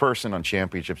 Right. First person on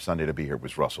Championship Sunday to be here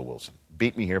was Russell Wilson.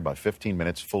 Beat me here about 15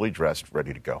 minutes, fully dressed,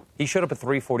 ready to go. He showed up at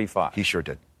 3:45. He sure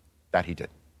did. That he did.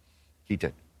 He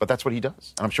did. But that's what he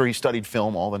does. And I'm sure he studied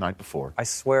film all the night before. I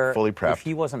swear, fully prepped. If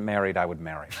he wasn't married, I would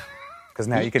marry him. because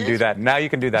now you can do that. Now you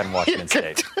can do that in Washington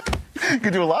State. You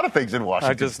can do a lot of things in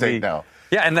Washington State now.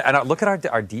 Yeah, and look at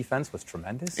our defense was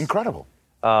tremendous. Incredible.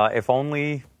 If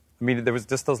only, I mean, there was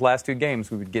just those last 2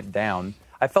 games we would get down.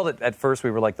 I felt it at first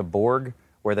we were like the Borg,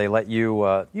 where they let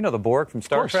you, the Borg from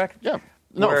Star Trek? Yeah.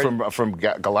 No, from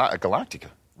Galactica,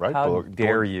 right? How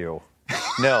dare you?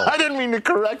 No. I didn't mean to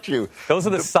correct you. Those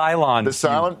are the Cylons. The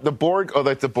Cylon? The Borg? Oh,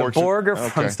 that's the Borg. The Borg are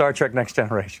from Star Trek Next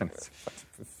Generation.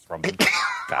 From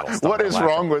Battlestar What is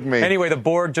wrong with me? Anyway, the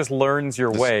Borg just learns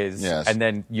your ways and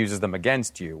then uses them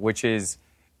against you, which is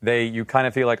you kind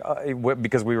of feel like,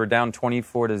 because we were down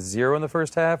 24-0 in the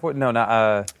first half?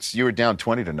 So you were down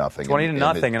 20-0.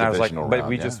 20-0, and I was like,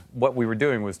 but what we were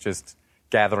doing was just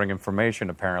gathering information,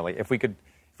 apparently. If we could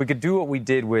do what we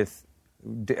did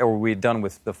or we had done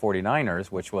with the 49ers,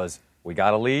 which was we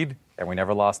got a lead and we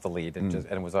never lost the lead, and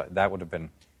that would have been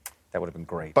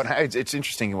great. But it's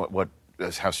interesting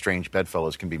how strange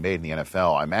bedfellows can be made in the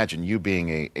NFL. I imagine you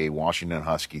being a Washington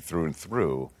Husky through and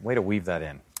through. Way to weave that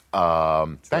in.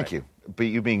 Thank you. But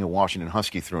you being a Washington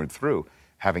Husky through and through,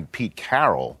 having Pete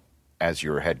Carroll as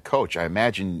your head coach, I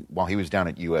imagine while he was down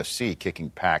at USC kicking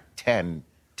Pac-10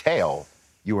 tail,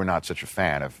 you were not such a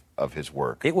fan of his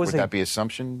work. Would that be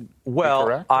assumption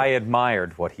correct? I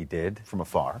admired what he did. From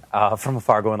afar? From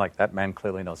afar, going like, that man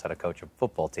clearly knows how to coach a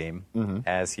football team,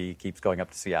 as he keeps going up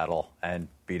to Seattle and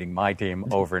beating my team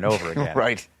over and over again.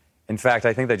 Right. In fact,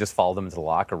 I think they just followed him into the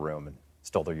locker room and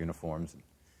stole their uniforms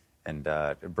and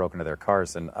broke into their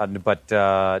cars.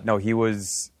 No,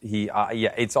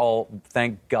 it's all,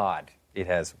 thank God it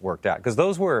has worked out. Because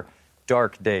those were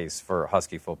dark days for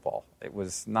Husky football. It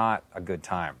was not a good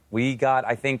time. We got,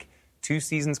 I think, 2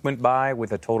 seasons went by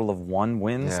with a total of 1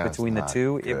 wins between the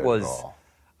two. It was,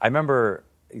 I remember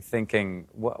thinking,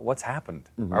 what's happened?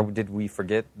 Did we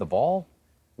forget the ball?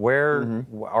 Where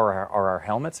are our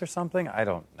helmets or something? I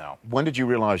don't know. When did you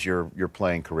realize your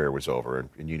playing career was over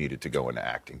and you needed to go into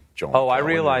acting? I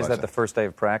realized that the first day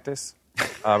of practice.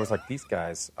 I was like, these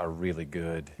guys are really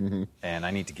good, and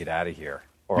I need to get out of here,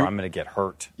 or I'm going to get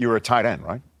hurt. You were a tight end,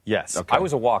 right? Yes. Okay. I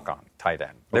was a walk-on tight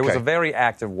end. There was a very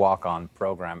active walk-on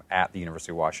program at the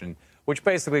University of Washington, which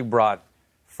basically brought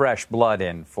fresh blood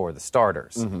in for the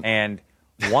starters. And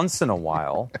once in a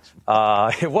while,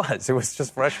 it was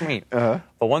just fresh meat. But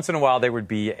once in a while, there would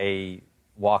be a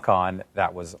walk-on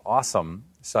that was awesome,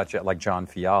 like John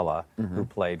Fiala, who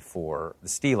played for the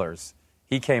Steelers.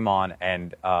 He came on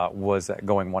and was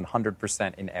going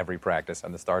 100% in every practice,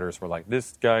 and the starters were like,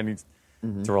 this guy needs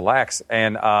to relax.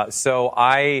 And so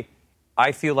I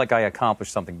feel like I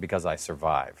accomplished something because I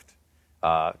survived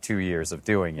 2 years of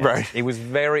doing it. Right.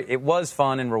 It was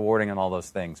fun and rewarding and all those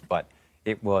things, but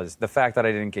it was the fact that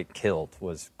I didn't get killed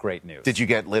was great news. Did you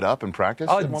get lit up in practice?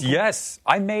 Yes.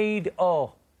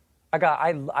 The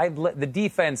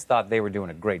defense thought they were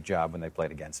doing a great job when they played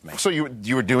against me. So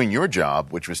you were doing your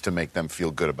job, which was to make them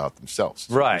feel good about themselves.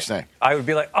 That's what you're saying. I would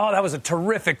be like, oh, that was a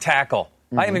terrific tackle.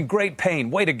 I am in great pain.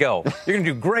 Way to go. You're going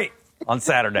to do great on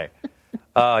Saturday.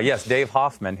 Yes, Dave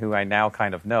Hoffman, who I now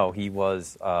kind of know, he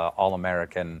was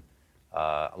All-American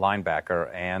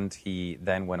linebacker, and he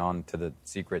then went on to the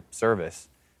Secret Service,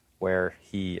 where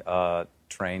he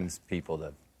trains people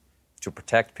to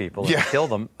protect people and kill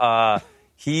them.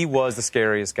 He was the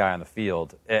scariest guy on the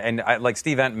field. And like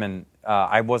Steve Entman,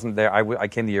 I wasn't there. I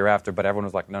came the year after, but everyone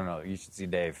was like, no, you should see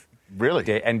Dave.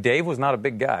 Really? And Dave was not a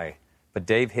big guy, but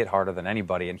Dave hit harder than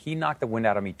anybody. And he knocked the wind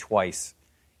out of me twice.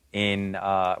 We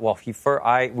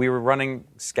were running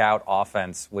scout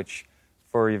offense, which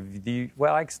I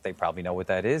guess they probably know what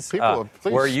that is.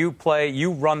 Where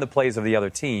you run the plays of the other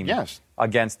team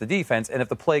against the defense, and if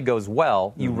the play goes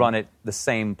well, you run it the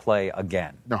same play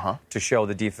again to show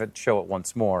the defense, show it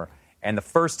once more. And the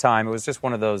first time, it was just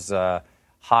one of those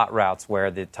hot routes where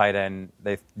the tight end,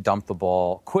 they dump the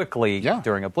ball quickly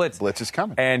during a blitz. Blitz is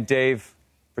coming. And Dave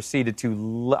proceeded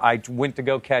I went to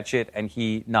go catch it, and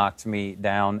he knocked me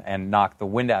down and knocked the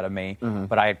wind out of me.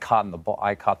 But I had caught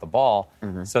the ball.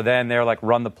 So then they were like,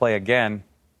 run the play again.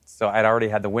 So I'd already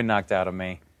had the wind knocked out of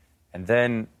me. And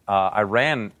then I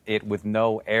ran it with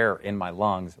no air in my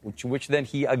lungs, which then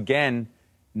he again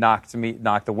knocked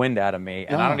the wind out of me.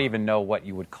 And I don't even know what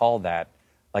you would call that.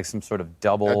 Like some sort of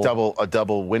double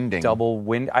winding. Double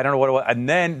wind. I don't know what it was. And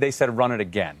then they said, run it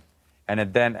again.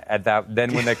 And then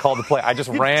when they called the play, I just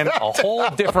ran a whole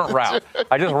different route.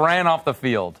 I just ran off the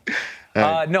field.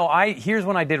 Here's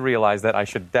when I did realize that I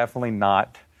should definitely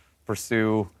not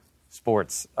pursue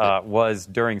sports. Was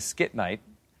during skit night,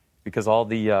 because all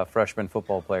the freshman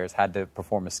football players had to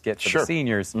perform a skit for the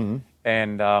seniors,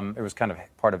 and it was kind of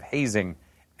part of hazing.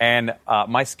 And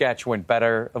my sketch went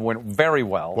very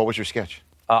well. What was your sketch?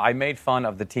 I made fun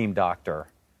of the team doctor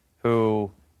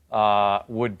who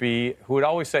would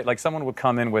always say, like, someone would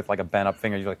come in with like a bent up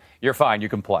finger. You're like, you're fine, you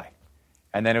can play.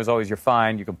 And then it was always, you're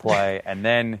fine, you can play. And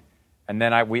then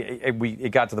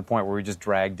it got to the point where we just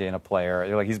dragged in a player.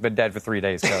 You're like, he's been dead for 3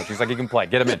 days, coach. He's like, he can play,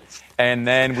 get him in. And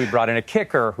then we brought in a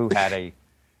kicker who had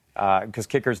because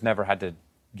kickers never had to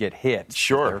get hit.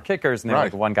 Sure. They were kickers, and then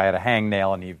like one guy had a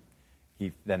hangnail,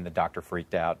 and then the doctor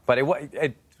freaked out. But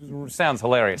it sounds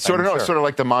hilarious. Sort of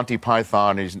like the Monty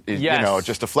Python is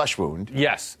just a flesh wound.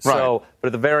 Yes. Right. So, but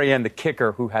at the very end, the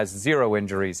kicker, who has 0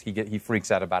 injuries, he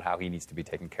freaks out about how he needs to be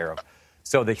taken care of.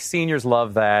 So the seniors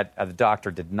love that. The doctor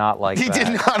did not like that. He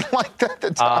did not like that, the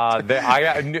doctor.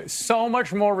 I got so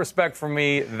much more respect for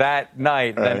me that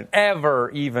night than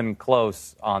ever even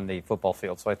close on the football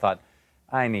field. So I thought,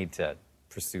 I need to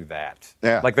pursue that.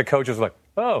 Yeah. Like the coaches were like,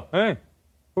 oh, hey,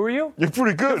 who are you? You're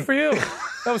pretty good. Good for you.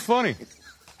 That was funny.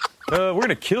 We're going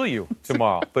to kill you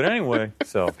tomorrow. But anyway,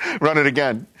 so. Run it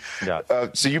again. Yeah.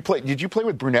 So did you play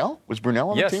with Brunell? Was Brunell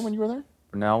on the team when you were there?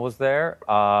 Brunell was there.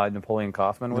 Napoleon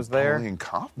Kaufman was there. Napoleon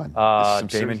Kaufman.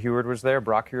 Damon Heward was there.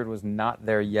 Brock Heward was not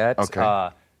there yet. Okay.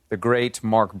 The great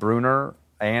Mark Bruner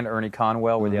and Ernie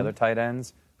Conwell were the other tight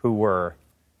ends who were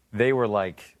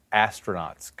like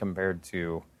astronauts compared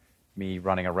to me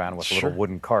running around with a little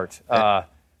wooden cart. I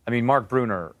mean, Mark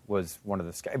Bruner was one of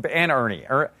the and Ernie.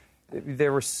 They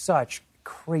were such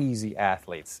crazy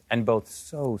athletes and both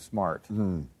so smart.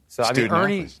 So I mean,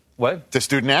 Ernie. Athletes. What? The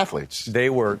student athletes. They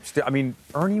were.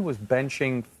 Ernie was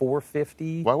benching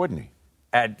 450. Why wouldn't he?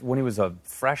 When he was a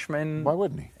freshman. Why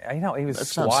wouldn't he? I know he was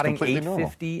squatting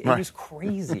 850. It was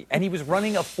crazy, and he was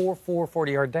running a 4.4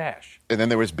 40-yard dash. And then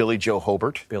there was Billy Joe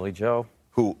Hobart. Billy Joe,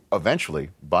 who eventually,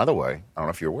 by the way, I don't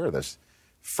know if you're aware of this,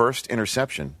 first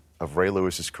interception of Ray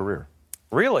Lewis's career.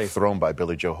 Really? Thrown by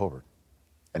Billy Joe Hobart.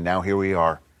 And now here we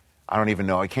are. I don't even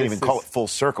know. I can't even call it full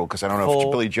circle because I don't know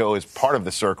if Billy Joe is part of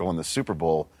the circle in the Super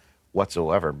Bowl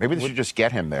whatsoever. Maybe they should just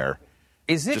get him there.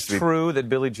 Is it true that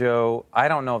Billy Joe, I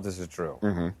don't know if this is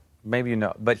true. Maybe you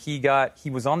know, but he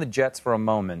was on the Jets for a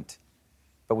moment,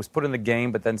 but was put in the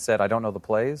game, but then said, I don't know the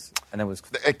plays, and it was.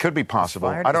 It could be possible.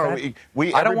 Fired? I don't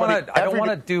know. I don't want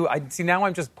to do. See, now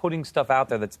I'm just putting stuff out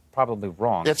there that's probably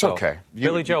wrong. It's okay.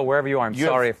 Billy Joe, wherever you are, I'm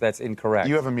sorry if that's incorrect.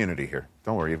 You have immunity here.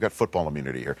 Don't worry. You've got football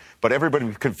immunity here. But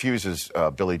everybody confuses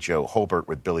Billy Joe Hobart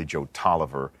with Billy Joe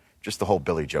Tolliver. Just the whole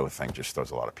Billy Joe thing just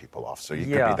throws a lot of people off. So you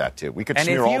could be that too. We could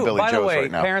smear all Billy Joes right now. By the way,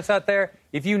 parents out there,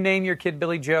 if you name your kid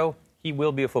Billy Joe, he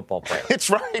will be a football player. It's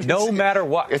right. No matter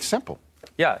what. It's simple.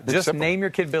 Yeah, just name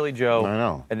your kid Billy Joe. I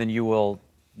know. And then you'll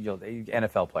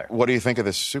NFL player. What do you think of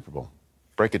this Super Bowl?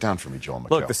 Break it down for me, Joel McHale.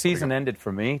 Look, the season ended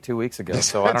for me 2 weeks ago,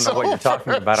 so I don't know what you're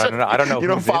talking about. I don't know. You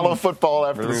don't follow football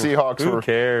after the Seahawks Who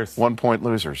cares? 1-point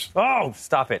losers. Oh,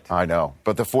 stop it. I know.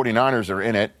 But the 49ers are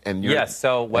in it. And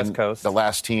so West Coast. The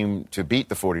last team to beat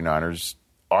the 49ers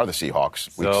are the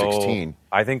Seahawks, week 16.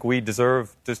 I think we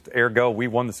deserve, just ergo, we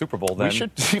won the Super Bowl then. We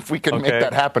should see if we can make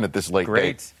that happen at this late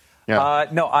date. Yeah.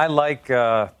 No, I like,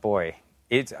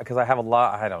 it's because I have a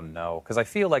lot, I don't know. Because I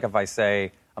feel like if I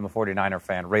say I'm a 49er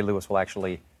fan, Ray Lewis will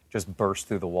actually just burst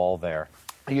through the wall there.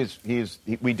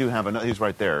 We do have another. He's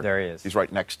right there. There he is. He's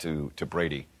right next to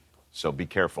Brady. So be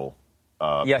careful.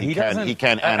 He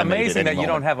can animate amazing that you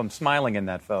don't have him smiling in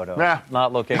that photo. Nah.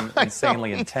 Not looking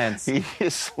insanely intense. He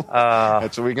is.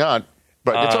 That's what we got.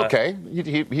 But it's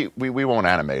okay. We won't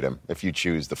animate him if you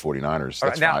choose the 49ers.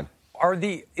 That's fine.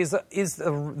 Is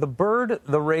the bird,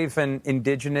 the raven,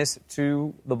 indigenous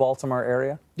to the Baltimore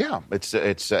area? Yeah,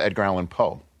 it's Edgar Allan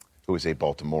Poe, who is a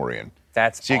Baltimorean.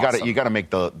 That's so awesome. you got to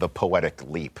make the poetic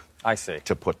leap. I see.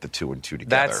 To put the 2 and 2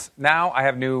 together. Now I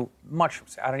have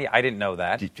I didn't know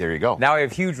that. There you go. Now I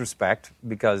have huge respect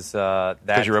because you're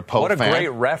a Poe fan. What a great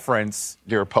reference.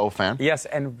 You're a Poe fan. Yes,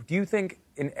 and do you think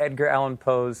in Edgar Allan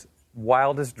Poe's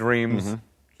wildest dreams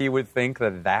he would think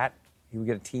that he would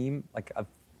get a team, like a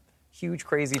huge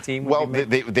crazy team? Well,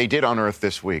 they did unearth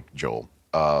this week, Joel.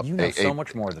 You know so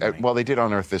much more than me. Well, they did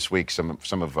unearth this week some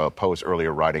of Poe's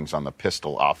earlier writings on the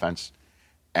pistol offense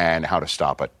and how to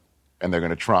stop it. And they're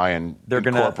going to try and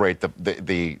incorporate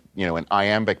the an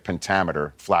iambic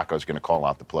pentameter. Flacco's going to call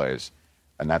out the plays,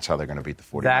 and that's how they're going to beat the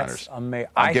 49ers. That's amazing.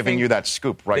 I'm giving you that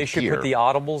scoop right here. They should put the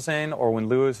audibles in, or when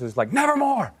Lewis is like, never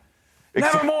more,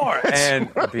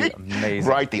 and it'd be amazing.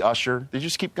 Right, the usher. They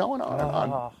just keep going on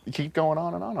and on. You keep going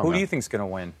on and on. Who do you think's going to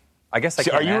win? I guess I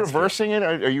can't Are you reversing it?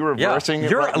 Are you reversing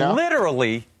it You're right now?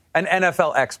 Literally an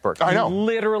NFL expert. I know. You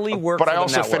literally work but for I the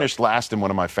also network. finished last in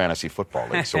one of my fantasy football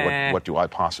leagues, so what do I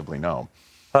possibly know?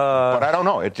 But I don't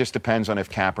know. It just depends on if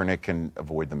Kaepernick can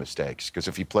avoid the mistakes. Because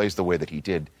if he plays the way that he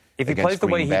did against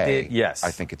Green Bay, yes.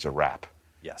 I think it's a wrap.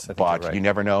 Yes, I think but you're right. you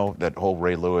never know. That whole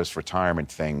Ray Lewis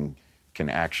retirement thing can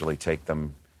actually take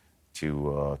them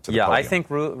to the Yeah, podium. I think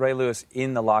Ray Lewis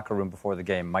in the locker room before the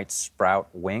game might sprout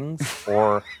wings,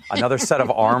 or another set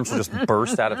of arms will just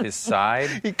burst out of his side.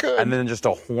 He could. And then just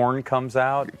a horn comes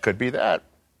out. It could be that.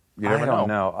 You never I don't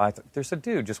know. There's a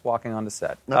dude just walking on the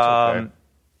set. That's okay.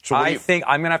 So I think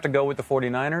I'm going to have to go with the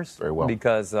 49ers. Very well.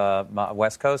 Because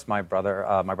West Coast, my brother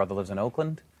lives in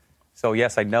Oakland. So,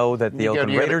 yes, I know that the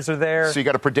Oakland Raiders are there. So you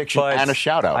got a prediction but and a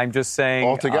shout-out. I'm just saying.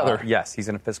 All together. Yes, he's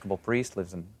an Episcopal priest,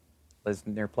 lives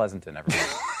near Pleasanton, everyone.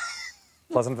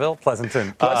 Pleasantville?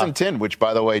 Pleasanton. Pleasanton, which,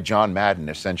 by the way, John Madden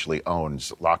essentially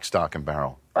owns lock, stock, and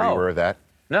barrel. Are you aware of that?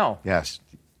 No. Yes.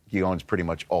 He owns pretty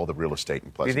much all the real estate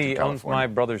in Pleasanton, Do you think he owns California. my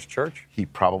brother's church? He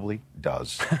probably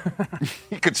does.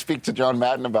 You could speak to John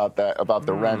Madden about that, about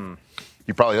the rent.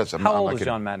 He probably does. How old is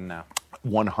John Madden now?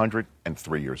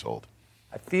 103 years old.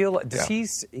 I feel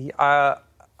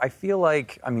I feel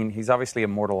like, I mean, he's obviously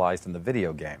immortalized in the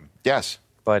video game. Yes.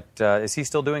 But is he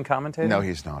still doing commentating? No,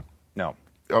 he's not. No.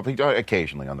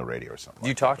 Occasionally on the radio or something. Do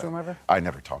you talk to him ever? I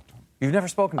never talked to him. You've never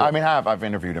spoken to him? I mean, I've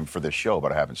interviewed him for this show,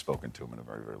 but I haven't spoken to him in a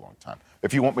very, very long time.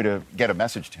 If you want me to get a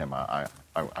message to him, I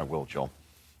will, Joel.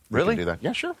 Really? You can do that.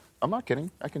 Yeah, sure. I'm not kidding.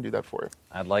 I can do that for you.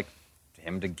 I'd like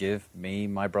him to give me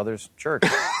my brother's church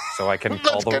so I can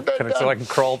call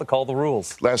the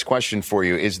rules. Last question for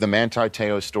you: is the Manti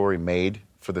Te'o story made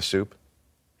for the soup?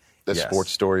 The Yes. sports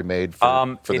story made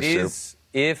for the it soup? is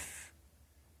if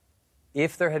it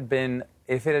had been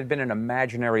an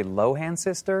imaginary Lohan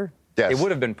sister, Yes. it would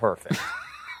have been perfect.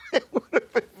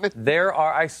 There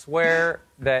are, I swear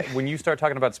that when you start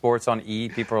talking about sports on E,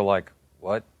 people are like,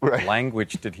 what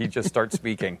language did he just start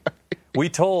speaking?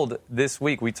 This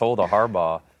week we told a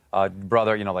Harbaugh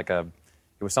brother,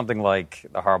 it was something like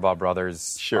the Harbaugh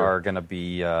brothers are going to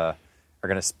be, are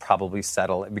going to probably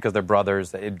settle because they're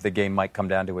brothers. The game might come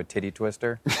down to a titty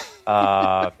twister.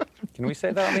 Can we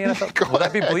say that on the NFL? Will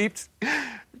that be bleeped?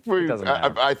 It doesn't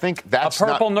matter. I think that's a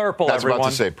purple nurple. That's everyone. about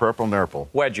to say purple nurple.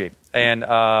 Wedgie, and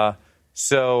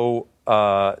so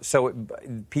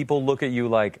people look at you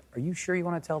like, "Are you sure you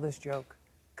want to tell this joke?"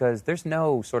 Because there's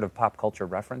no sort of pop culture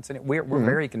reference in it. We're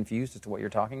very confused as to what you're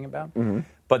talking about. Mm-hmm.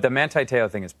 But the Manti Te'o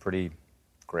thing is pretty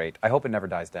great. I hope it never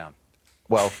dies down.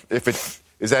 Well, if it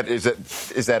is that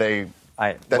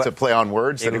a play on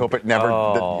words? That you hope it never.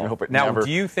 You hope it now, never. do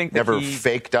you think that never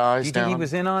fake dies do you down? think he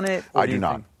was in on it? I do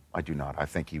not. I do not. I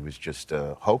think he was just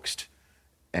hoaxed,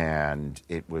 and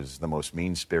it was the most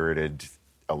mean-spirited,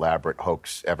 elaborate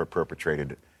hoax ever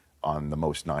perpetrated on the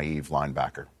most naive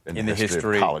linebacker in the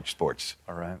history of college sports.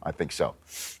 All right. I think so.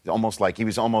 He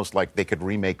was almost like they could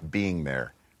remake Being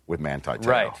There with Manti Te'o.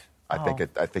 Right. I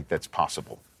think that's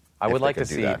possible. I would if they like could to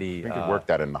do see that. the. We could work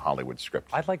that in the Hollywood script.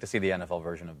 I'd like to see the NFL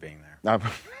version of Being There.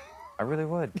 I really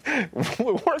would.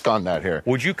 We'll work on that here.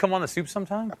 Would you come on the soup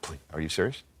sometime? Please. Are you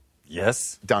serious?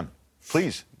 Yes. Done.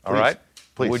 Please. All right.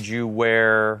 Please. Would you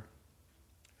wear?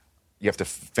 You have to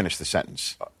finish the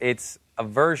sentence. It's a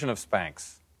version of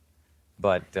Spanx,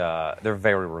 but they're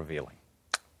very revealing.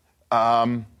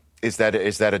 Is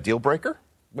that a deal breaker?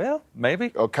 Well,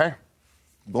 maybe. Okay.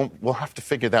 We'll have to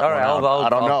figure that All one right, out. I'll- I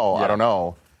don't know. yeah. I don't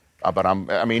know. But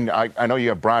I know you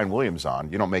have Brian Williams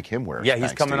on. You don't make him wear. Yeah,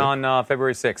 he's Spanx, coming do you? on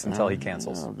February 6th until he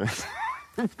cancels.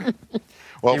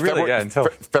 Well, He really- yeah, until-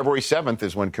 February 7th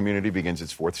is when Community begins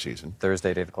its 4th season.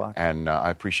 Thursday at 8 o'clock. And I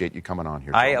appreciate you coming on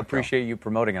here. I Joel McHale. appreciate you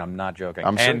promoting it. I'm not joking.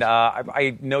 I'm and serious.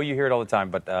 I know you hear it all the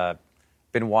time, but I've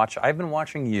been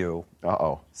watching you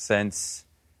since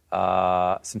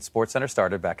SportsCenter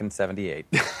started back in '78.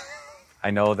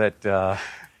 I know that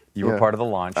you were part of the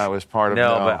launch. I was part of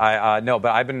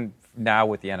but I've been now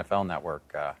with the NFL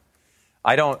Network.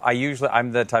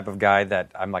 I'm the type of guy that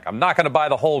I'm like, I'm not going to buy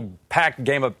the whole packed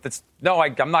game of this. No,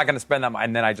 I'm not going to spend that money.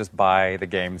 And then I just buy the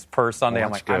games per Sunday. Well,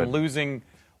 I'm like, that's good. I'm losing.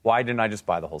 Why didn't I just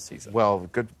buy the whole season? Well,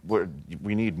 good.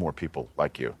 We need more people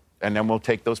like you. And then we'll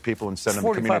take those people and send them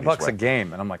to communities. $45 a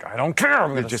game. And I'm like, I don't care.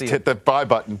 I'm going to Just see hit it. the buy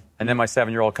button. And then my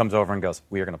 7-year-old comes over and goes,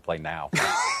 we are going to play now.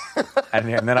 and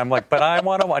then I'm like, but I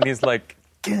want to. And he's like,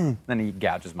 then he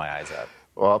gouges my eyes out.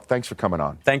 Well, thanks for coming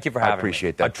on. Thank you for having me. I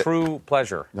appreciate that. A true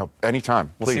pleasure. No,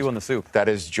 anytime. We'll please. see you on the soup. That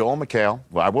is Joel McHale.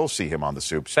 Well, I will see him on the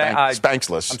soup.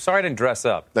 Spanksless. I'm sorry I didn't dress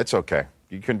up. That's okay.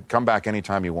 You can come back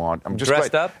anytime you want. I'm just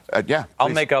Dressed glad- up? Yeah. I'll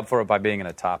please. make up for it by being in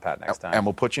a top hat next time. And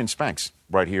we'll put you in Spanx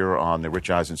right here on the Rich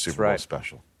Eisen Super Bowl right.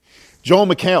 special. Joel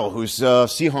McHale, whose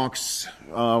Seahawks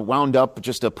wound up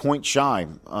just a point shy,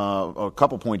 a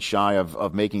couple points shy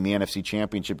of making the NFC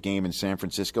Championship game in San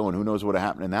Francisco, and who knows what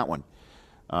happened in that one.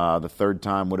 The third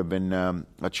time would have been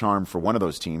a charm for one of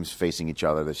those teams facing each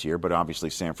other this year, but obviously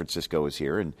San Francisco is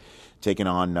here and taking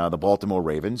on the Baltimore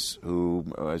Ravens, who,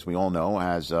 as we all know,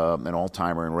 has an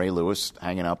all-timer in Ray Lewis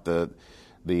hanging up the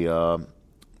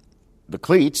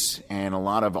cleats, and a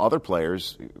lot of other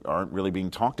players aren't really being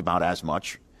talked about as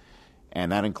much,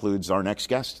 and that includes our next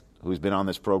guest, who's been on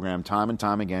this program time and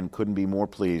time again. Couldn't be more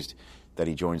pleased that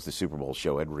he joins the Super Bowl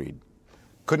show, Ed Reed.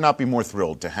 Could not be more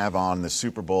thrilled to have on the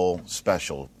Super Bowl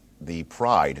special the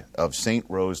pride of St.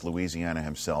 Rose, Louisiana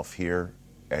himself here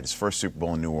at his first Super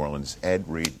Bowl in New Orleans, Ed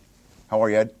Reed. How are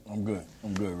you, Ed? I'm good,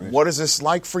 Rich. What is this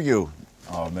like for you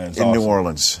in awesome. New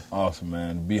Orleans? Awesome,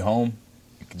 man. To be home,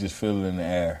 you can just feel it in the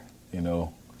air,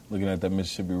 looking at that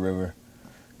Mississippi River,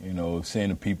 seeing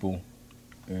the people,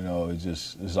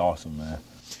 it's awesome, man.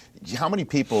 How many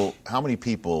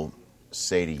people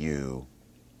say to you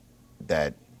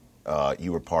that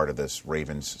you were part of this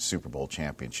Ravens Super Bowl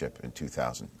championship in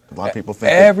 2000? A lot of people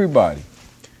think everybody.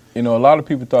 A lot of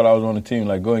people thought I was on the team,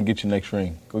 like, go and get your next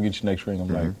ring. Go get your next ring. I'm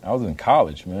like, I was in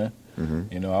college, man.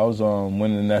 I was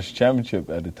winning the national championship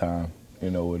at the time,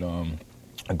 with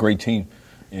a great team,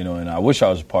 and I wish I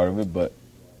was a part of it, but,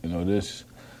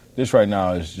 this right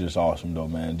now is just awesome, though,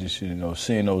 man. Just,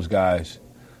 seeing those guys,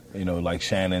 like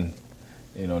Shannon,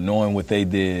 knowing what they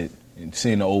did and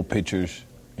seeing the old pictures,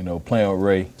 playing with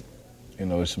Ray,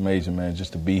 it's amazing, man,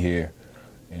 just to be here,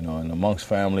 and amongst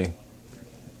family.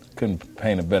 Couldn't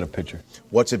paint a better picture.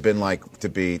 What's it been like to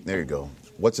be? There you go.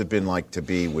 What's it been like to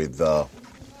be with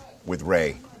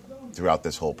Ray throughout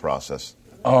this whole process?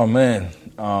 Oh man,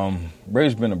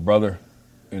 Ray's been a brother,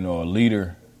 a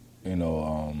leader,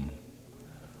 a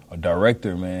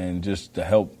director, man. Just to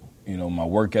help, my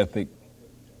work ethic,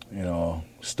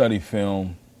 study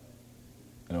film.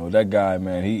 That guy,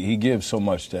 man. He gives so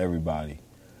much to everybody.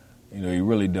 He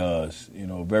really does.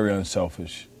 Very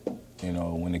unselfish.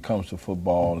 When it comes to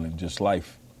football and just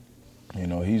life,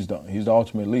 he's the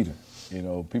ultimate leader.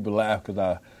 People laugh because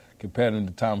I compared him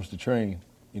to Thomas the Train,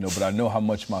 but I know how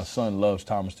much my son loves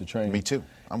Thomas the Train. Me too.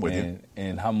 I'm with you.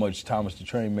 And how much Thomas the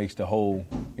Train makes the whole,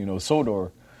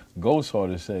 Sodor go, so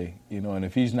to say. And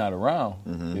if he's not around,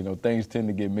 things tend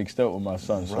to get mixed up with my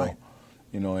son. Right.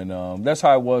 So, and that's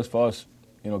how it was for us,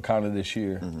 kind of this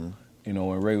year.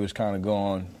 When Ray was kind of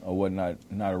gone or whatnot,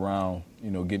 not around,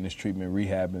 getting his treatment,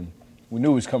 rehabbing. We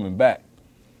knew he was coming back,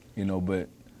 but,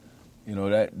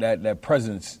 that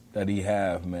presence that he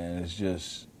have, man, is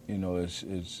just,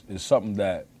 it's something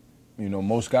that,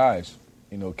 most guys,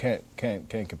 can't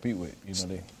compete with,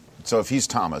 So if he's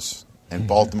Thomas and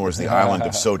Baltimore's the island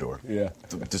of Sodor,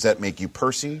 does that make you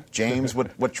Percy, James?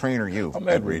 What train are you? I'm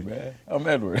Edward, man. I'm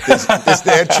Edward. This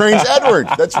train's Edward.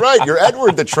 That's right. You're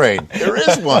Edward the Train. There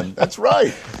is one. That's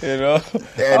right.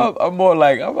 I'm more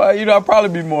like, I'll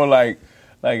probably be more like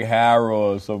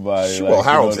Harold or somebody. Sure, well,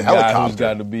 Harold's a helicopter. Who's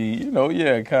got to be,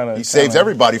 kind of. He saves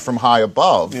everybody from high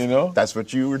above. That's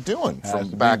what you were doing from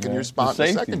back in your spot in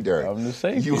the secondary. I'm the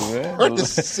safety, you man. are the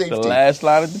safety. The last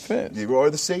line of defense. You are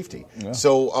the safety. Yeah.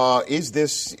 So is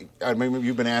this, I mean,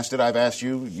 you've been asked it, I've asked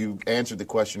you. You answered the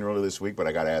question earlier this week, but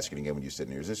I got to ask it again when you're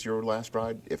sitting here. Is this your last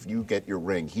ride? If you get your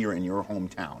ring here in your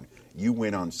hometown, you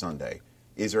win on Sunday,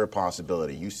 is there a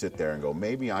possibility you sit there and go,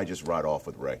 maybe I just ride off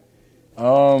with Ray?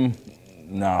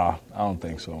 Nah, I don't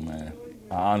think so, man.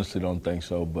 I honestly don't think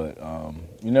so, but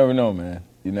you never know, man.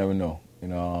 You never know.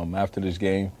 After this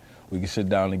game, we can sit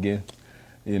down again,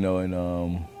 and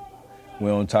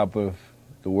we're on top of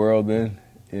the world then,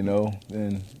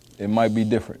 and it might be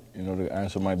different. The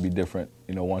answer might be different,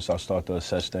 once I start to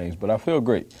assess things. But I feel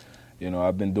great.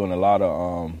 I've been doing a lot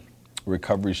of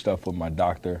recovery stuff with my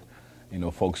doctor,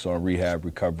 focused on rehab,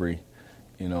 recovery,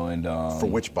 and for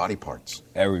which body parts?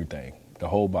 Everything. The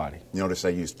whole body. You notice I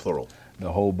used plural.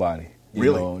 The whole body.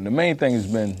 Really? The main thing has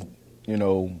been,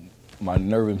 my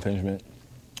nerve impingement.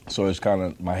 So it's kind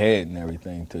of my head and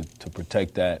everything to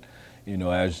protect that.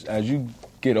 As you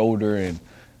get older and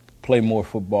play more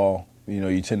football,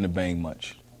 you tend to bang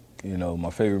much.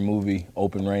 My favorite movie,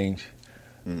 Open Range.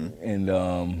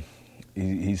 And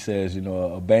he says,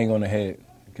 a bang on the head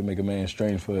can make a man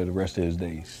strange for the rest of his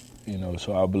days.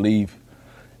 So I believe,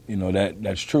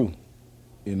 that's true.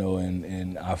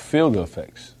 And I feel the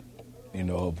effects,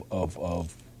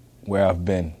 of where I've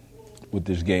been with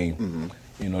this game.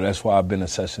 That's why I've been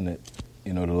assessing it,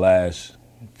 the last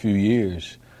few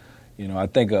years. I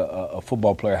think a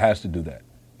football player has to do that.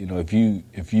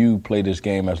 If you play this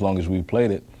game as long as we played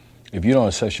it, if you don't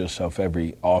assess yourself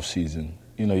every off season,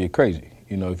 you're crazy.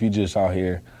 If you just out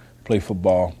here play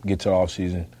football, get to the off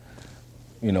season,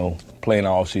 play in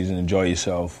the off season, enjoy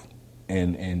yourself,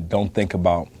 and don't think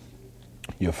about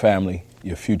your family,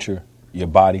 your future, your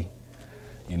body,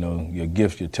 you know, your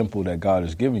gift, your temple that God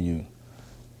has given you,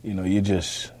 you know, you're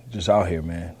just out here,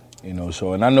 man. You know,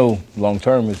 so, and I know long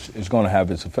term it's going to have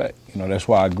its effect. You know, that's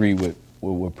why I agree with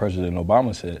what President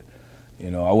Obama said.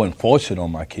 You know, I wouldn't force it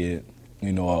on my kid,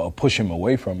 you know, or push him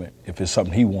away from it if it's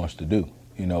something he wants to do.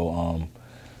 You know,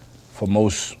 for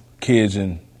most kids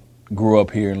grew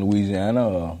up here in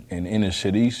Louisiana, in inner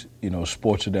cities, you know,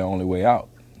 sports are their only way out.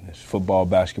 It's football,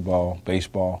 basketball,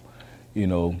 baseball. You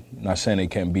know, not saying they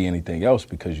can't be anything else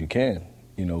because you can,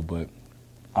 you know, but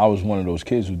I was one of those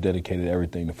kids who dedicated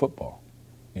everything to football,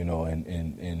 you know,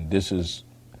 and this is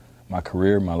my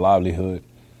career, my livelihood,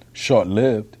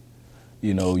 short-lived.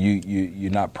 You know,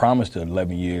 you're not promised an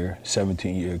 11-year,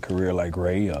 17-year career like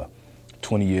Ray,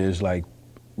 20 years like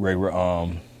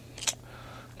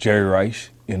Jerry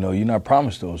Rice. You know, you're not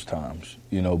promised those times,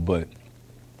 you know, but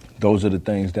those are the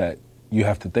things that you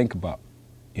have to think about,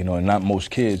 you know, and not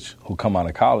most kids who come out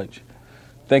of college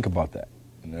think about that.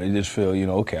 You know, they just feel, you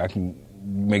know, okay, I can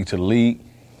make it to the league,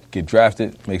 get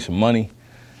drafted, make some money,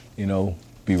 you know,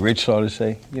 be rich, so to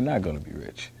say. You're not going to be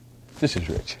rich. This is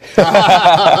rich.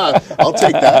 I'll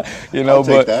take that. You know, I'll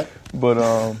take that.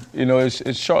 But you know,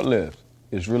 it's short-lived.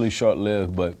 It's really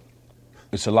short-lived, but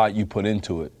it's a lot you put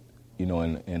into it, you know,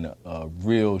 in a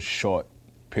real short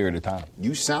period of time.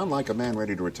 You sound like a man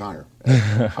ready to retire.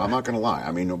 I'm not going to lie.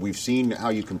 I mean, we've seen how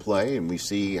you can play, and we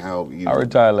see how you... I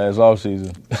retired last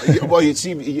offseason. Well, you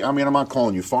see, I mean, I'm not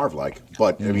calling you Favre-like,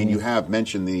 but, I mean, you have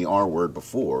mentioned the R word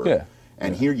before. Yeah.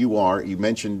 And here you are. You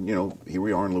mentioned, you know, here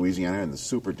we are in Louisiana in the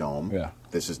Superdome. Yeah.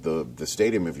 This is the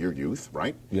stadium of your youth,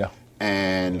 right? Yeah.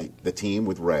 And the team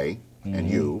with Ray and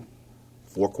you,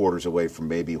 4 quarters away from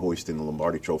maybe hoisting the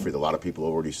Lombardi Trophy that a lot of people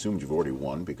already assumed you've already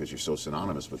won because you're so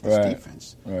synonymous with this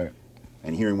defense. Right.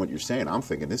 And hearing what you're saying, I'm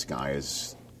thinking this guy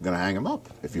is going to hang him up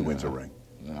if he wins a ring.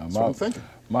 That's what I'm thinking.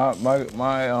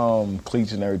 My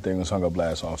cleats and everything was hung up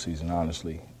last offseason,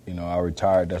 honestly. You know, I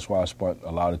retired. That's why I spent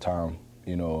a lot of time,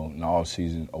 you know, in the off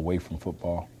season away from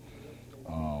football.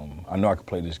 I know I could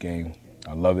play this game.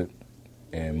 I love it.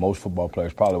 And most football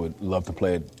players probably would love to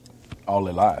play it all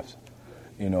their lives,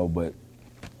 you know, but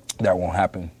that won't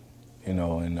happen, you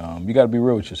know, and you got to be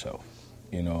real with yourself.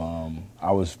 You know,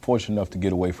 I was fortunate enough to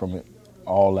get away from it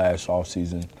all last off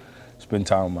season, spend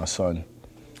time with my son,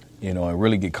 you know, and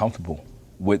really get comfortable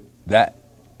with that,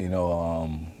 you know,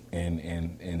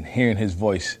 and hearing his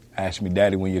voice ask me,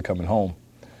 Daddy, when you're coming home,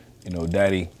 you know,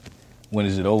 Daddy, when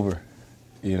is it over,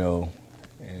 you know,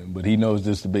 but he knows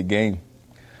this is the big game.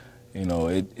 You know,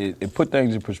 it put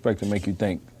things in perspective, make you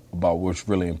think about what's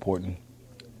really important,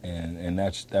 and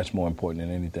that's more important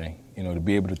than anything. You know, to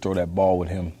be able to throw that ball with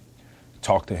him,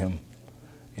 talk to him,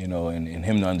 you know, and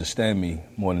him to understand me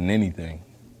more than anything,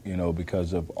 you know,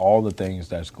 because of all the things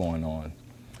that's going on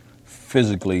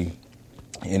physically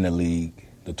in the league,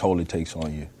 the toll it takes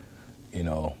on you, you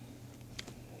know,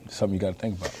 something you got to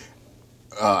think about.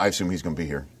 I assume he's going to be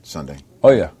here Sunday. Oh,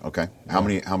 yeah. Okay. How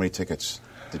many tickets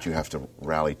did you have to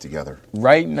rally together?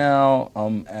 Right now,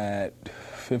 I'm at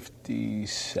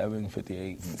 57,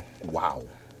 58. Wow.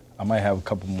 I might have a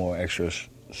couple more extras,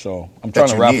 so I'm trying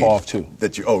to raffle off two.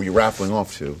 You're raffling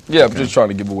off two? Yeah, okay. I'm just trying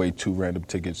to give away 2 random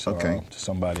tickets to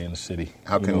somebody in the city.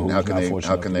 How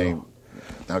can they?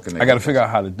 I got to figure out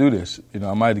how to do this. You know,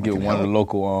 I might have to get one of the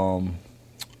local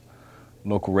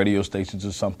radio stations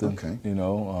or something. Okay. You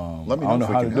know, let me know I don't know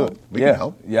how to do it. We can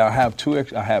help. Yeah, I have 2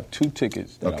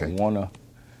 tickets that I want to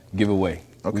give away.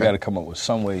 Okay. We got to come up with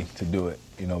some way to do it,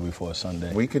 you know, before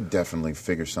Sunday. We could definitely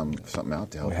figure something out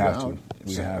to help you out.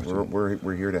 We have to.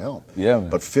 We're here to help. Yeah,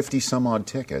 man. But 50-some-odd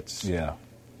tickets. Yeah.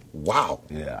 Wow.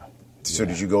 Yeah. So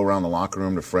did you go around the locker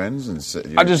room to friends and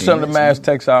I just sent a mass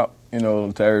text out, you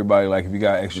know, to everybody, like, if you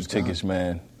got extra tickets,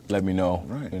 man, let me know.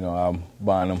 Right. You know, I'm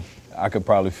buying them. I could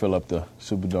probably fill up the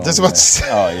Superdome. That's what I'm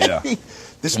saying. Oh, yeah.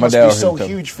 This must be so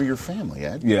huge for your family,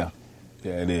 Ed. Yeah.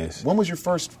 Yeah, it is. When was your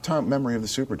first time memory of the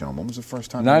Superdome? When was the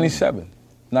first time? 97.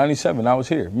 97, I was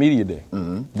here, media day.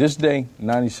 Mm-hmm. This day,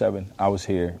 97, I was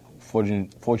here.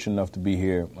 Fortunate enough to be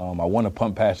here. I won a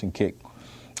punt, pass, and kick.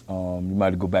 You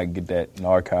might go back and get that in the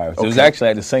archives. Okay. It was actually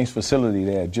at the Saints facility.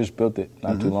 They had just built it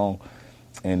not too long.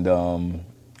 And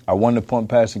I won the punt,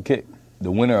 pass, and kick.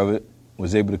 The winner of it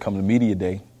was able to come to media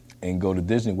day and go to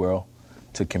Disney World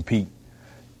to compete.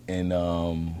 And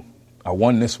I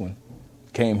won this one,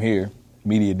 came here,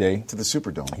 media day. To the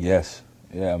Superdome. Yes.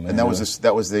 Yeah, man. And that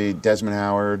was the Desmond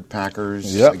Howard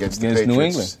Packers against the Patriots. New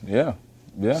England. Yeah.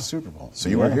 Yeah. Super Bowl. So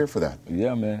you were here for that.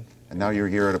 Yeah, man. And now you're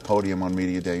here at a podium on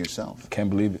media day yourself. Can't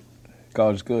believe it.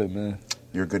 God is good, man.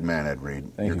 You're a good man, Ed Reed.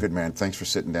 You're a good man. Thanks for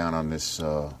sitting down on this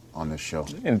show.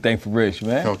 Anything for Rich,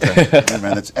 man. Okay. Hey,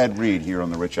 man, that's Ed Reed here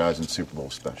on the Rich Eisen Super Bowl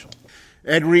special.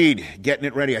 Ed Reed getting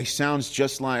it ready. He sounds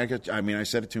just like, I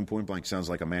said it to him point blank, sounds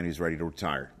like a man who's ready to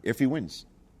retire. If he wins.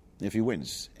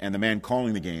 And the man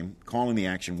calling the game, calling the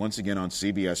action once again on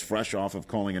CBS, fresh off of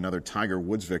calling another Tiger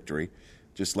Woods victory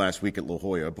just last week at La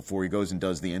Jolla before he goes and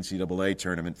does the NCAA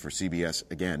tournament for CBS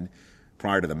again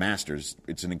prior to the Masters.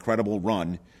 It's an incredible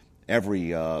run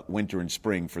every winter and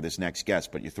spring for this next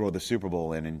guest, but you throw the Super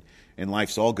Bowl in, and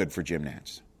life's all good for Jim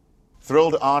Nantz.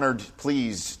 Thrilled, honored,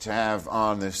 pleased to have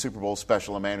on the Super Bowl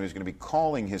special a man who's going to be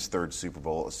calling his third Super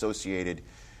Bowl, associated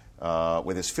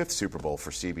with his fifth Super Bowl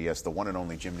for CBS, the one and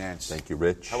only Jim Nantz. Thank you,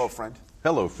 Rich. Hello, friend.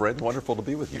 Hello, Fred. Wonderful to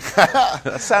be with you.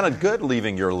 That sounded good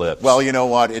leaving your lips. Well, you know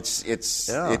what?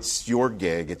 It's your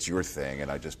gig, it's your thing,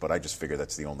 and I just figure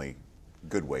that's the only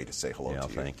good way to say hello to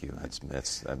you. Thank you.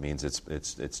 That means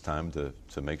it's time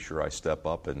to make sure I step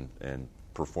up and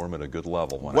perform at a good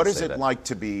level. What is it like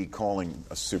to be calling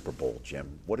a Super Bowl,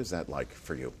 Jim? What is that like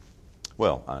for you?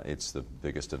 Well, it's the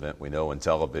biggest event we know in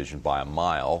television by a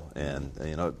mile, and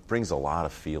it brings a lot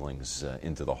of feelings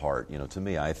into the heart. To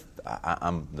me,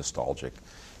 I'm nostalgic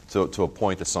to a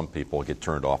point that some people get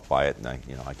turned off by it, and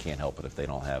I can't help it if they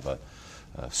don't have a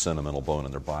sentimental bone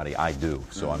in their body. I do,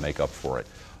 so I make up for it.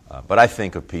 But I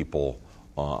think of people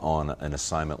on an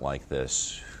assignment like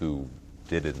this who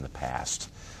did it in the past.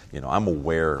 I'm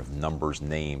aware of numbers,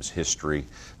 names, history.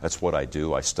 That's what I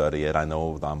do. I study it. I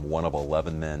know I'm one of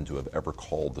 11 men to have ever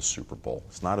called the Super Bowl.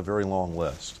 It's not a very long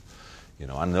list.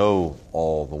 I know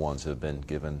all the ones who have been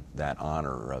given that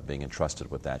honor of being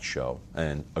entrusted with that show.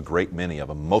 And a great many of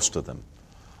them, most of them,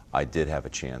 I did have a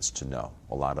chance to know.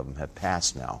 A lot of them have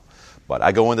passed now. But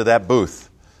I go into that booth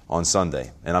on Sunday,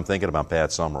 and I'm thinking about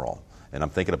Pat Summerall, and I'm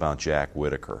thinking about Jack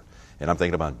Whitaker, and I'm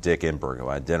thinking about Dick Enberg, who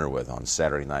I had dinner with on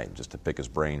Saturday night, just to pick his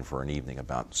brain for an evening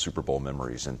about Super Bowl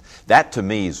memories. And that, to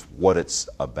me, is what it's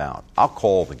about. I'll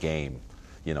call the game.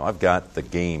 I've got the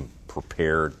game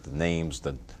prepared, the names,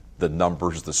 the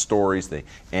numbers, the stories, the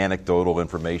anecdotal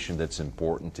information that's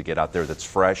important to get out there that's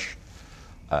fresh.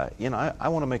 I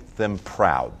want to make them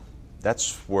proud.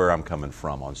 That's where I'm coming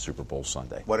from on Super Bowl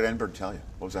Sunday. What did Enberg tell you?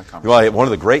 What was that conversation? Well, one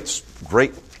of the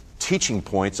great teaching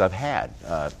points I've had.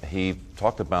 He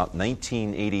talked about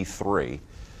 1983,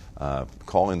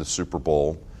 calling the Super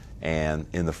Bowl, and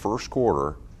in the first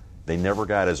quarter, they never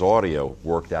got his audio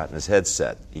worked out in his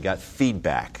headset. He got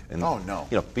feedback. And, oh, no.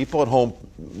 People at home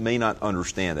may not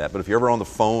understand that, but if you're ever on the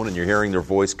phone and you're hearing their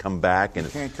voice come back and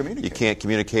you can't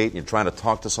communicate, and you're trying to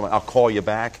talk to someone, I'll call you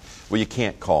back. Well, you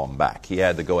can't call him back. He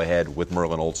had to go ahead with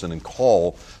Merlin Olsen and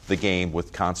call the game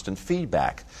with constant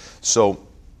feedback. So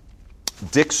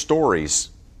Dick's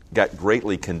stories got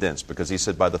greatly condensed because he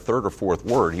said by the third or fourth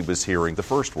word, he was hearing the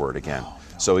first word again. Oh,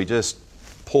 no. So he just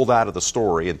pulled out of the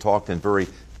story and talked in very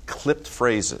clipped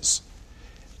phrases.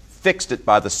 Fixed it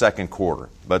by the second quarter,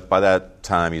 but by that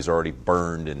time he's already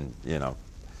burned, and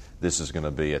this is going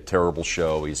to be a terrible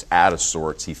show. He's out of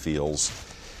sorts, he feels.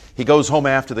 He goes home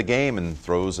after the game and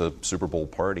throws a Super Bowl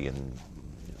party, and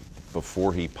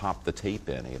before he popped the tape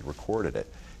in, he had recorded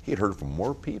it. He had heard from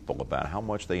more people about how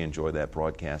much they enjoyed that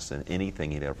broadcast than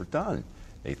anything he'd ever done.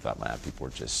 He thought, man, people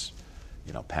are just,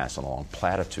 passing along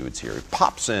platitudes here. He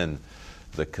pops in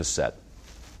the cassette,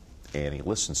 and he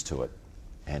listens to it,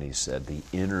 and he said the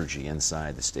energy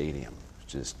inside the stadium,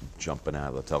 just jumping out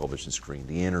of the television screen,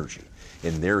 the energy.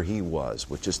 And there he was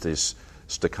with just this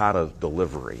staccato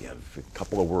delivery of a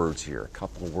couple of words here, a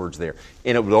couple of words there.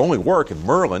 And it would only work if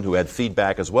Merlin, who had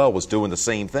feedback as well, was doing the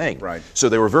same thing. Right. So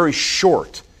they were very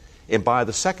short. And by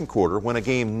the second quarter, when a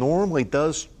game normally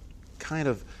does kind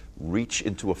of reach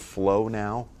into a flow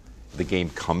now, the game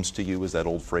comes to you, is that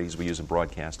old phrase we use in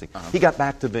broadcasting. He got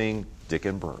back to being Dick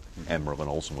Enberg, and Merlin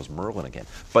Olsen was Merlin again.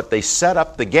 But they set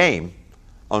up the game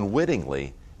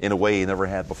unwittingly in a way he never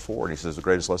had before. And he says, the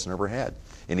greatest lesson I ever had.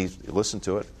 And he listened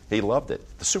to it. He loved it.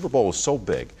 The Super Bowl was so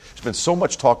big. It's been so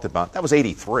much talked about. That was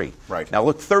 83. Right. Now,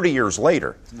 look, 30 years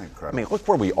later. Isn't that incredible? I mean, look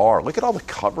where we are. Look at all the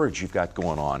coverage you've got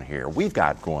going on here. We've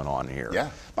got going on here.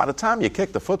 Yeah. By the time you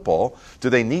kick the football, do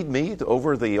they need me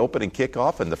over the opening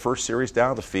kickoff and the first series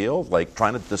down the field, like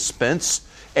trying to dispense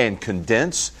and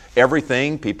condense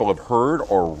everything people have heard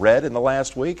or read in the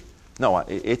last week? No,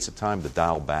 it's a time to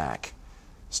dial back,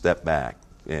 step back,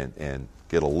 and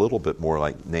get a little bit more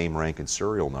like name, rank, and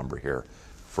serial number here.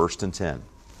 1st and 10.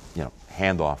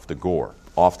 Hand off to Gore.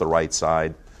 Off the right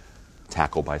side,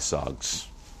 tackle by Suggs.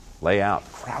 Lay out.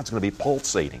 The crowd's going to be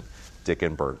pulsating. Dick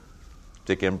Enberg.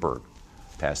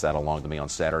 Passed that along to me on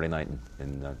Saturday night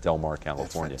in Del Mar,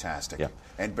 California. That's fantastic.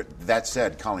 Yeah. But that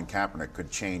said, Colin Kaepernick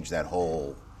could change that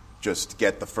whole just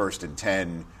get the 1st and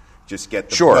 10, just get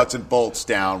the nuts and bolts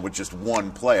down with just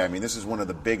one play. I mean, this is one of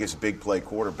the biggest big play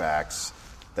quarterbacks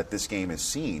that this game has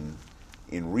seen.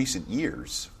 in recent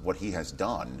years, what he has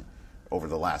done over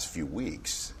the last few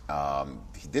weeks,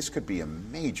 this could be a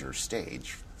major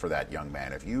stage for that young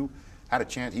man. If you had a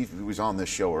chance, he was on this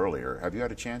show earlier. Have you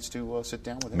had a chance to sit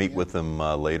down with him? Meet with him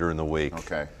later in the week.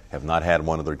 Okay. Have not had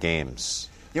one of their games.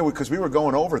 Yeah, because we were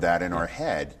going over that in our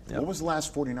head. Yep. What was the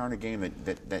last 49er game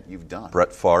that you've done?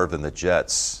 Brett Favre and the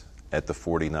Jets at the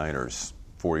 49ers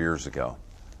 4 years ago.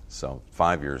 So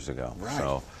 5 years ago.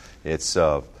 Right.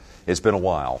 So it's been a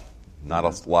while. Not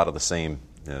a lot of the same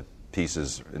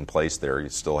pieces in place there. You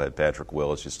still had Patrick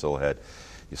Willis. You still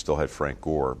had Frank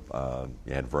Gore.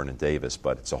 You had Vernon Davis,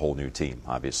 but it's a whole new team,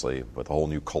 obviously, with a whole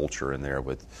new culture in there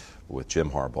with Jim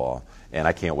Harbaugh. And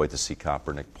I can't wait to see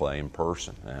Kaepernick play in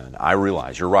person. And I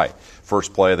realize, you're right,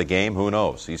 first play of the game, who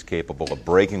knows? He's capable of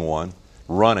breaking one,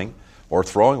 running, or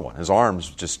throwing one. His arm's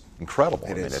just incredible.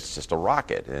 It's just a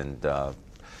rocket. And,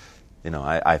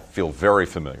 I feel very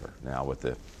familiar now with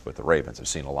the Ravens. I've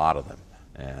seen a lot of them.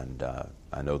 And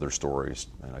I know their stories,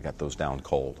 and I got those down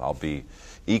cold. I'll be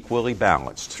equally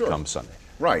balanced come Sunday.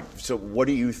 Right. So what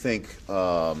do you think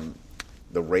the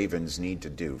Ravens need to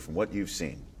do from what you've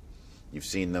seen? You've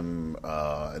seen them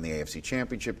in the AFC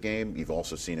Championship game. You've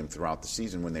also seen them throughout the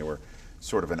season when they were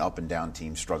sort of an up-and-down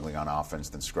team, struggling on offense,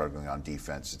 then struggling on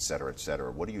defense, et cetera, et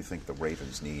cetera. What do you think the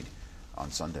Ravens need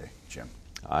on Sunday, Jim?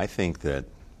 I think that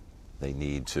they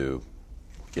need to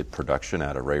get production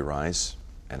out of Ray Rice,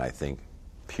 and I think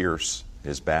Pierce,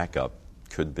 his backup,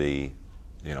 could be,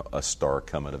 a star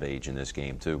coming of age in this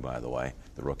game too, by the way,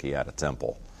 the rookie out of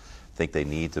Temple. I think they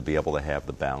need to be able to have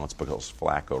the balance because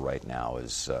Flacco right now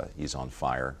he's on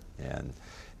fire, and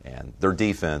their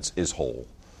defense is whole.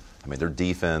 I mean, their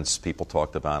defense, I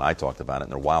talked about it in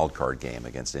their wild card game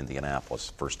against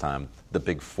Indianapolis. First time the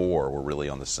Big Four were really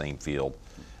on the same field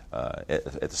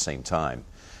at the same time.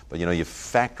 But, you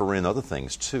factor in other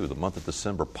things too. The month of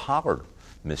December, Pollard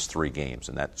missed 3 games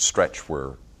in that stretch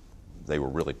where they were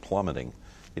really plummeting.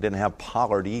 They didn't have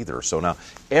Pollard either. So now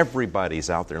everybody's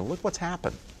out there. And look what's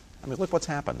happened. Look what's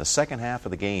happened. The second half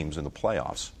of the games in the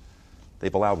playoffs,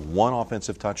 they've allowed 1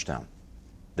 offensive touchdown.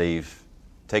 They've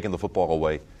taken the football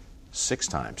away 6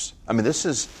 times. This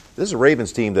is a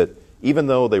Ravens team that, even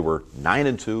though they were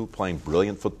 9-2, playing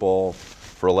brilliant football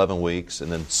for 11 weeks,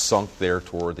 and then sunk there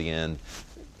toward the end,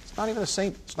 it's not even the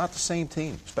same. It's not the same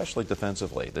team, especially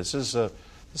defensively. This is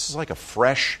like a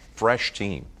fresh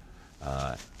team.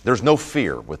 There's no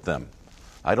fear with them.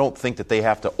 I don't think that they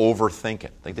have to overthink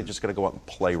it. I think they just got to go out and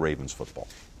play Ravens football.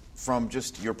 From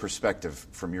just your perspective,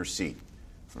 from your seat,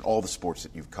 from all the sports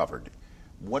that you've covered,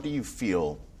 what do you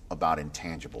feel about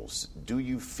intangibles? Do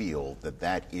you feel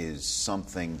that is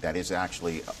something that is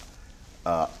actually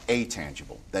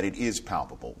atangible, that it is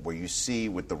palpable, where you see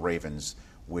with the Ravens,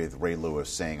 with Ray Lewis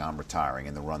saying, I'm retiring,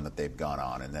 and the run that they've gone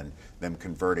on, and then them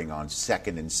converting on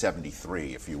 2nd and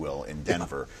 73, if you will, in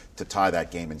Denver to tie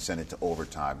that game and send it to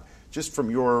overtime? Just from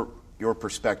your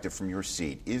perspective, from your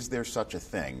seat, is there such a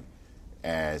thing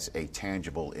as a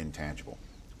tangible intangible?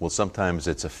 Well, sometimes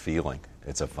it's a feeling.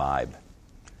 It's a vibe.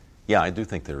 Yeah, I do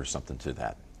think there is something to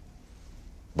that.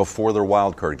 Before their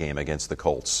wild card game against the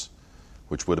Colts,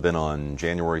 which would have been on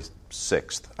January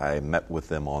 6th, I met with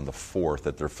them on the 4th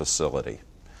at their facility.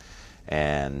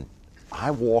 And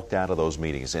I walked out of those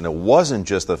meetings, and it wasn't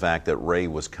just the fact that Ray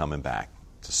was coming back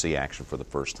to see action for the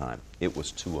first time. It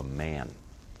was to a man.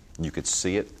 You could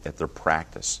see it at their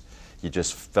practice. You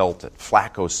just felt it.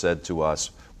 Flacco said to us,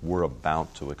 we're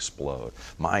about to explode.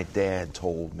 My dad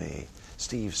told me,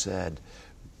 Steve said,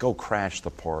 go crash the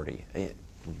party.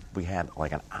 We had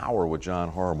like an hour with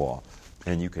John Harbaugh,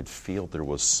 and you could feel there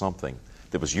was something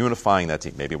that was unifying that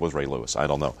team. Maybe it was Ray Lewis. I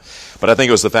don't know. But I think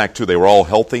it was the fact, too, they were all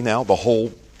healthy now, the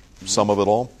whole sum of it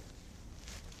all.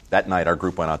 That night, our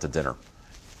group went out to dinner.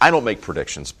 I don't make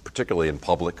predictions, particularly in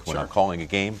public when I'm calling a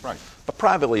game. Right. But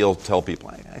privately, I'll tell people,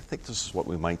 I think this is what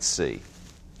we might see.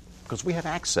 Because we have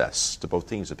access to both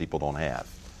teams that people don't have.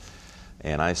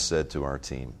 And I said to our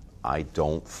team, I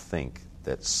don't think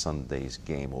that Sunday's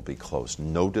game will be close.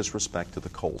 No disrespect to the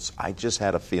Colts. I just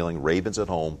had a feeling Ravens at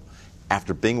home,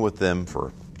 after being with them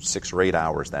for 6 or 8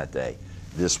 hours that day,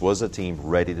 this was a team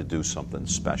ready to do something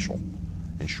special.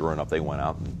 And sure enough, they went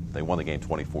out and they won the game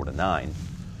 24-9,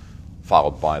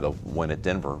 followed by the win at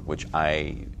Denver, which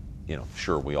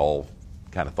sure, we all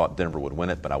kind of thought Denver would win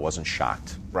it, but I wasn't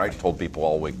shocked. Right. I told people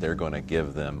all week they're going to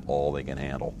give them all they can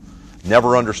handle.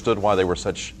 Never understood why they were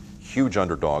such huge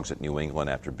underdogs at New England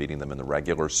after beating them in the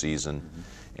regular season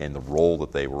and the role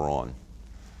that they were on.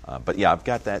 But yeah, I've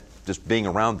got that just being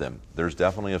around them. There's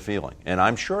definitely a feeling. And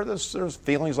I'm sure there's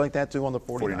feelings like that too on the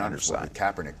 49ers side.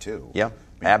 Kaepernick too. Yeah,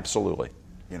 absolutely.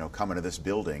 Coming to this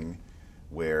building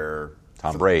where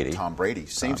Tom Brady.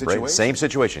 Same Tom situation. Brady. Same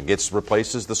situation.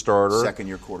 Replaces the starter.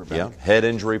 Second-year quarterback. Yeah. Head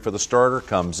injury for the starter.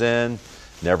 Comes in.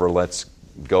 Never lets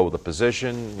go of the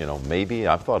position. Maybe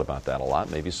I've thought about that a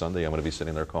lot. Maybe Sunday I'm going to be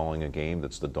sitting there calling a game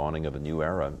that's the dawning of a new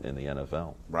era in the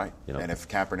NFL. Right. And if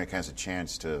Kaepernick has a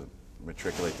chance to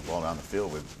matriculate the ball down the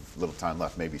field with little time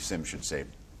left, maybe Sim should say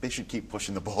they should keep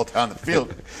pushing the ball down the field.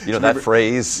 That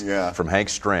phrase from Hank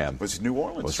Stram was New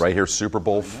Orleans. Was right here, Super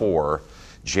Bowl IV,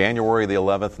 January the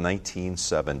 11th,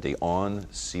 1970, on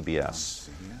CBS.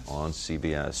 On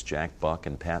CBS, Jack Buck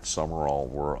and Pat Summerall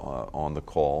were on the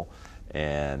call,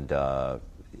 and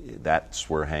that's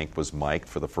where Hank was mic'd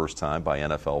for the first time by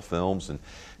NFL Films. And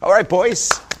all right, boys,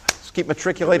 let's keep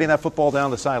matriculating that football down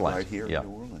the sideline. Right here in New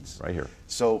Orleans. Right here.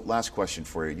 So, last question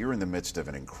for you. You're in the midst of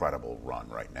an incredible run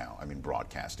right now. I mean,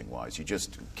 broadcasting-wise. You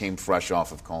just came fresh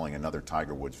off of calling another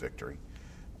Tiger Woods victory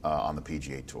on the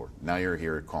PGA Tour. Now you're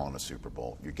here calling a Super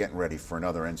Bowl. You're getting ready for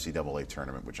another NCAA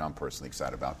tournament, which I'm personally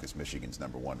excited about because Michigan's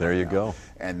 #1. There you go.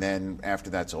 And then after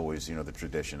that's always, the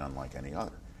tradition unlike any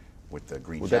other with the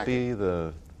green jacket. Would that be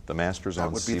the Masters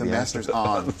on CBS? That would be the Masters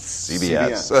on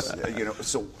CBS.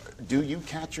 So do you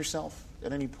catch yourself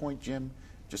at any point, Jim?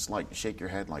 Just like shake your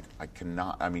head like, I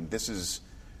cannot. I mean, this is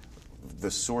the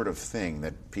sort of thing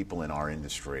that people in our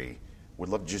industry would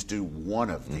love to just do one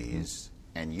of these,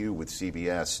 and you with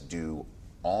CBS do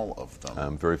all of them.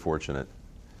 I'm very fortunate.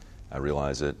 I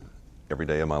realize it every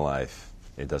day of my life.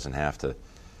 It doesn't have to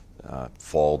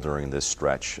fall during this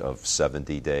stretch of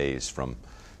 70 days from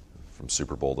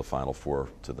Super Bowl to Final Four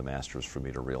to the Masters for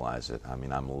me to realize it. I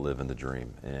mean, I'm living the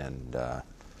dream, and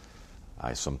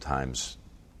I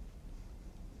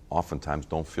oftentimes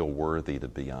don't feel worthy, to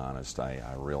be honest.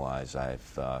 I realize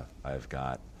I've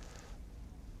got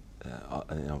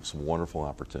some wonderful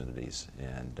opportunities,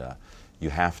 and you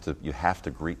have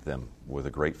to greet them with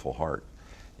a grateful heart,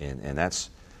 and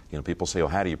that's. People say,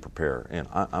 how do you prepare? And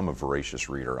I'm a voracious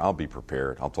reader. I'll be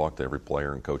prepared. I'll talk to every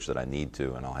player and coach that I need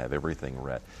to, and I'll have everything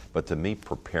read. But to me,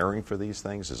 preparing for these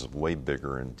things is way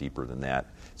bigger and deeper than that.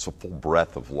 It's a full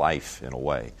breadth of life, in a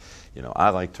way. I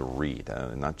like to read,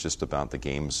 not just about the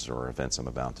games or events I'm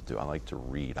about to do. I like to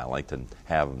read. I like to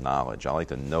have knowledge. I like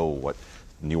to know what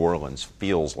New Orleans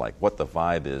feels like, what the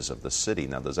vibe is of the city.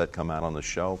 Now, does that come out on the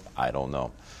show? I don't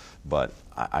know. But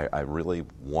I really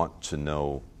want to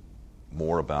know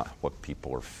more about what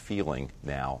people are feeling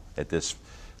now at this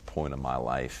point in my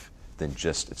life than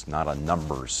just, it's not a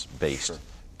numbers-based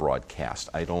broadcast.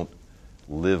 I don't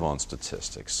live on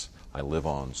statistics. I live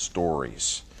on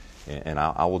stories. And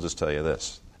I will just tell you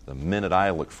this. The minute I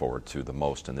look forward to the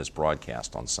most in this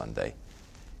broadcast on Sunday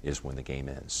is when the game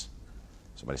ends.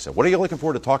 Somebody said, what are you looking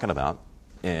forward to talking about?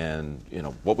 And,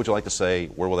 what would you like to say?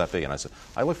 Where will that be? And I said,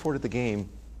 I look forward to the game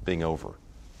being over.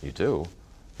 You do?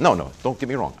 No, don't get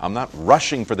me wrong. I'm not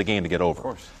rushing for the game to get over. Of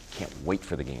course. Can't wait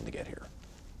for the game to get here.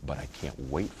 But I can't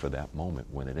wait for that moment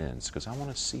when it ends because I want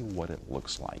to see what it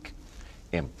looks like.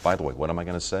 And by the way, what am I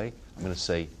going to say? I'm going to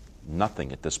say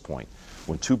nothing at this point.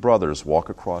 When two brothers walk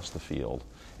across the field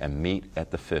and meet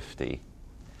at the 50,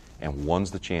 and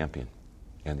one's the champion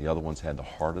and the other one's had the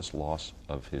hardest loss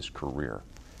of his career,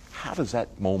 how does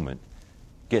that moment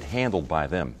get handled by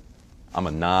them? I'm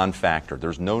a non-factor.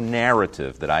 There's no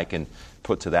narrative that I can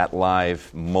put to that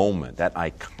live moment, that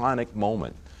iconic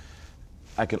moment.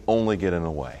 I can only get in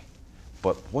the way.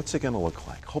 But what's it going to look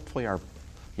like? Hopefully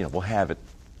we'll have it.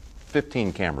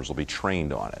 15 cameras will be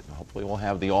trained on it. Hopefully we'll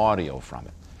have the audio from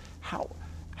it. How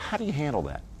do you handle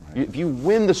that? Right. If you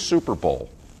win the Super Bowl,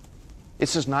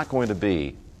 this is not going to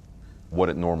be what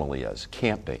it normally is.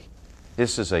 Can't be.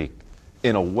 This is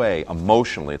in a way,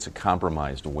 emotionally, it's a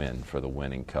compromised win for the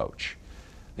winning coach.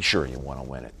 Sure, you want to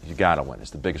win it. You got to win it. It's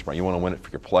the biggest part. You want to win it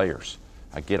for your players.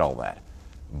 I get all that.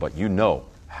 But you know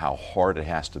how hard it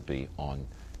has to be on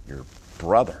your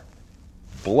brother.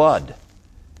 Blood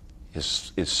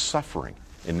is suffering.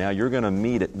 And now you're going to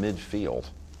meet at midfield.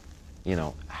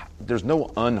 There's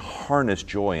no unharnessed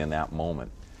joy in that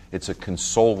moment. It's a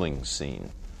consoling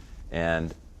scene.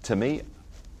 And to me,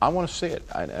 I want to see it.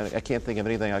 I can't think of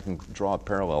anything I can draw a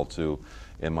parallel to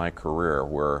in my career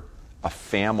where a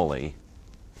family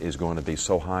is going to be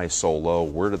so high, so low.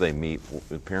 Where do they meet?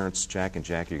 The parents, Jack and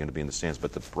Jackie, are going to be in the stands,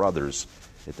 but the brothers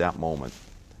at that moment,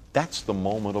 that's the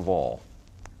moment of all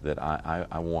that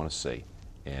I want to see.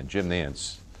 And Jim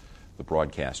Nantz, the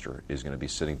broadcaster, is going to be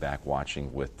sitting back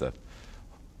watching with the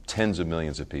tens of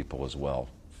millions of people as well,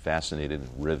 fascinated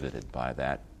and riveted by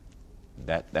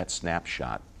that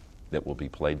snapshot that will be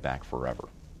played back forever.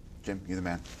 Jim, you're the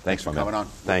man. Thanks for coming on.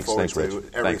 Thanks, Rich.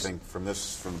 Everything from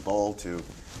the bowl to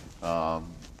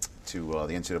to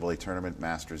the NCAA tournament,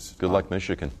 Masters. Good luck,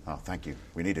 Michigan. Oh, thank you.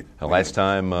 We need it. Last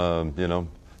time,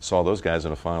 saw those guys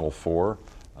in a Final Four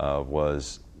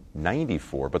was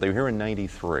 94, but they were here in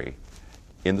 93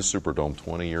 in the Superdome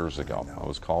 20 years ago. I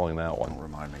was calling that one. Don't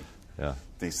remind me. Yeah.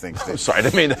 These things. I'm sorry, I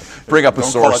didn't mean to bring up a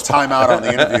Don't source. call a timeout on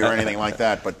the interview or anything like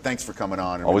that, but thanks for coming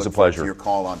on. And Always we a look forward pleasure. to your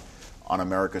call on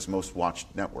America's most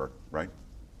watched network, right?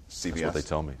 CBS. That's what they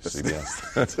tell me,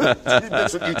 CBS.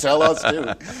 That's what you tell us, too.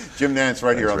 Jim Nantz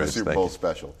right here on the Rich. Super Thank Bowl you.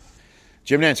 special.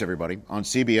 Jim Nantz, everybody, on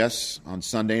CBS on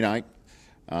Sunday night.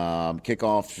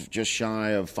 Kickoff just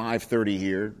shy of 5:30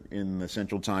 here in the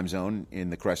Central Time Zone in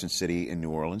the Crescent City in New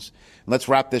Orleans. Let's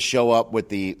wrap this show up with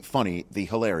the funny, the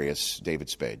hilarious David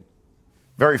Spade.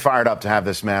 Very fired up to have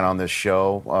this man on this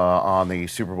show on the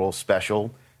Super Bowl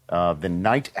special. The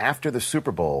night after the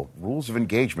Super Bowl, Rules of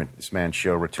Engagement, this man's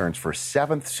show returns for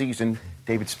 7th season.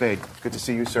 David Spade, good to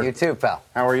see you, sir. You too, pal.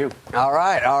 How are you? All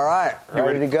right. You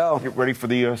Ready to go. You ready for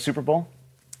the Super Bowl?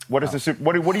 What is the Super?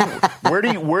 Where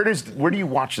do you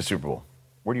watch the Super Bowl?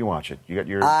 Where do you watch it? You got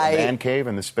your man cave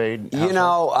and the Spade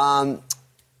household?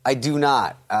 I do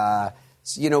not.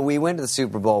 We went to the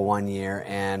Super Bowl one year,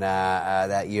 and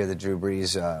that year the Drew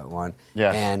Brees won.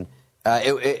 Yes. And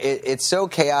it's so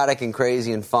chaotic and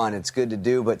crazy and fun. It's good to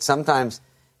do, but sometimes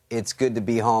it's good to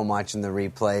be home watching the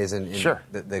replays, and Sure.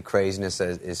 the craziness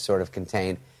is sort of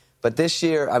contained. But this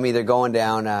year, I'm either going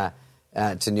down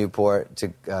to Newport to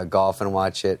golf and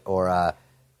watch it, or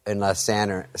unless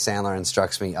Sandler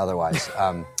instructs me otherwise.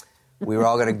 We were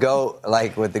all going to go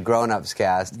with the grown-ups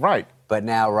cast. Right. But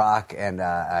now Rock and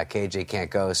KJ can't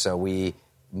go, so we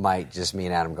might just me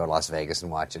and Adam go to Las Vegas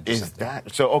and watch it. Is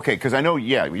that so? Okay, because I know,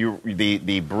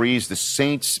 the Breeze, the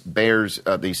Saints Bears,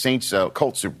 the Saints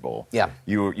Colts Super Bowl. Yeah.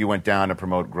 You went down to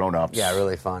promote Grown Ups. Yeah,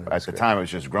 really fun. At the time, it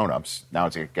was just Grown Ups. Now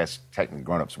it's, I guess, technically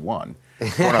Grown Ups 1.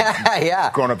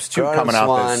 Yeah. Grown Ups 2 Grown-Ups coming out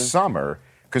 1. this summer.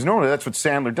 Because normally that's what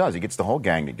Sandler does. He gets the whole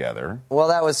gang together. Well,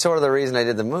 that was sort of the reason I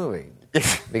did the movie.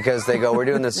 Because they go, we're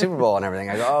doing the Super Bowl and everything.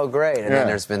 I go, oh, great. And then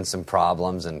there's been some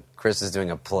problems, and Chris is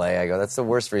doing a play. I go, that's the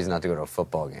worst reason not to go to a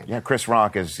football game. Yeah, Chris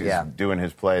Rock is doing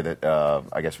his play that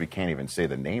I guess we can't even say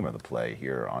the name of the play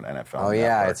here on NFL. Oh,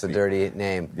 yeah, it's a dirty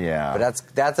name. Yeah. But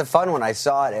that's a fun one. I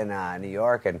saw it in New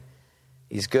York, and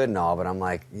he's good and all, but I'm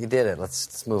like, you did it.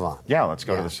 Let's move on. Yeah, let's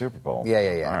go to the Super Bowl. Yeah.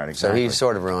 All right, exactly. So he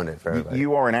sort of ruined it for everybody.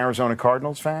 You are an Arizona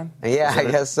Cardinals fan? Yeah, I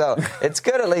guess so. It's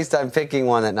good at least I'm picking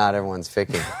one that not everyone's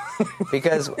picking.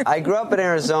 Because I grew up in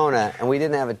Arizona, and we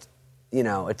didn't have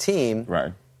a team.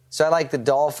 Right. So I like the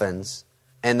Dolphins,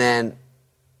 and then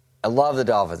I love the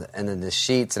Dolphins, and then the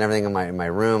sheets and everything in my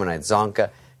room, and I had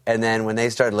Zonka. And then when they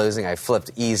started losing, I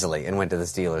flipped easily and went to the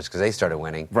Steelers because they started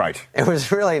winning. Right. It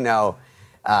was really no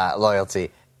loyalty.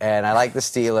 And I like the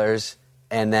Steelers,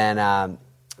 and then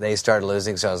they started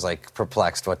losing, so I was like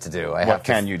perplexed what to do. I have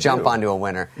to jump onto a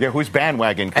winner. Yeah, whose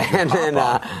bandwagon can you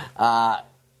pop on?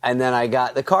 And then I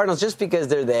got the Cardinals just because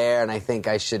they're there, and I think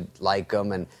I should like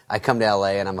them. And I come to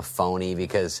L.A., and I'm a phony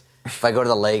because if I go to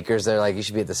the Lakers, they're like, you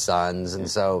should be at the Suns. And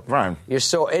so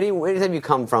anytime you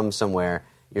come from somewhere,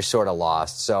 you're sort of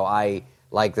lost. So I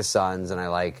like the Suns, and I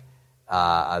like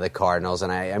the Cardinals.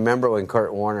 And I remember when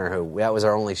Kurt Warner, that was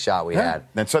our only shot we had.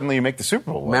 Then suddenly you make the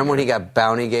Super Bowl. Remember when he got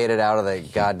bounty-gated out of the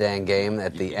goddamn game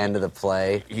at the end of the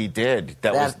play? He did.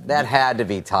 That had to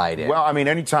be tied in. Well, I mean,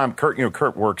 anytime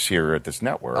Kurt works here at this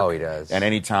network. Oh, he does. And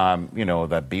anytime,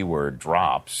 that B word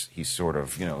drops, he sort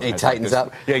of, he tightens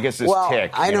up. Yeah, he gets this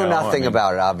tick. I know nothing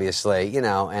about it, obviously,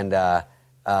 and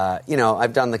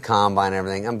I've done the combine and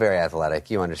everything. I'm very athletic.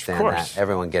 You understand that.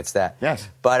 Everyone gets that. Yes.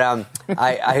 But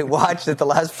I watched it the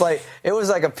last play. It was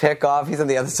like a pickoff. He's on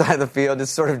the other side of the field,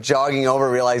 just sort of jogging over,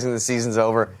 realizing the season's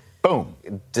over. Boom.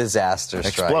 Disaster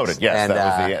strikes. Exploded, yes. And,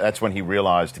 that's when he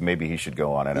realized maybe he should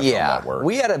go on NFL Network.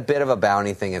 We had a bit of a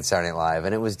bounty thing at Saturday Night Live,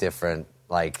 and it was different.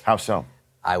 How so?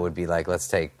 I would be like, let's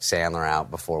take Sandler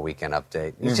out before Weekend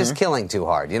Update. He's just killing too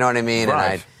hard. You know what I mean? Right.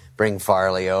 And I'd bring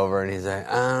Farley over, and he's like,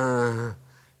 And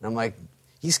I'm like,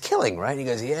 he's killing, right? And he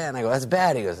goes, yeah. And I go, that's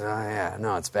bad. He goes, oh, yeah.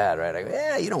 No, it's bad, right? I go,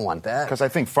 yeah, you don't want that. Because I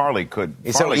think Farley could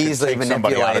so easily take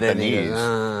somebody out at the manipulated. knees. And he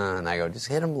goes, and I go, just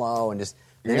hit him low, and just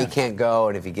then he can't go.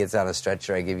 And if he gets on a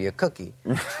stretcher, I give you a cookie.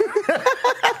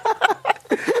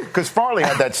 Because Farley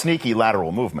had that sneaky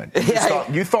lateral movement.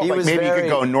 You thought like maybe he could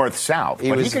go north-south,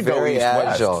 but he could go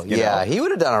east-west. Agile. Yeah, he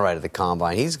would have done all right at the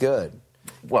combine. He's good.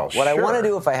 Well, what I want to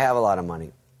do if I have a lot of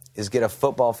money is get a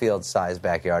football field-sized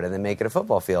backyard and then make it a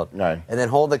football field. Right. And then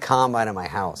hold the combine at my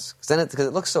house. Because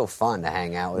it looks so fun to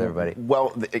hang out with everybody.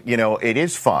 Well, it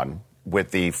is fun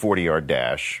with the 40-yard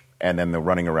dash and then the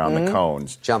running around the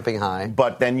cones. Jumping high.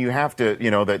 But then you have to,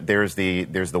 that there's the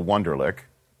Wonderlick.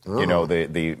 You know,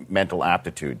 the mental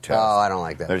aptitude test. Oh, I don't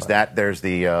like that. There's part.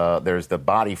 that. There's the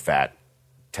body fat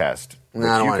test, which No,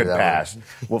 I don't you wanna could do that pass.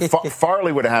 Well,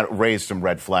 Farley would have raised some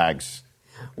red flags.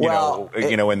 In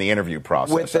the interview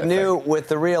process. With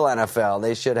the real NFL,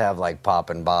 they should have like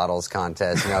popping bottles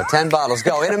contest. 10 bottles,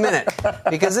 go in a minute,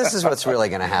 because this is what's really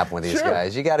going to happen with these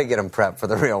guys. You got to get them prepped for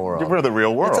the real world. For the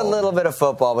real world. It's a little bit of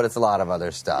football, but it's a lot of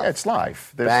other stuff. Yeah, it's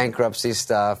life. Bankruptcy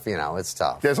stuff. It's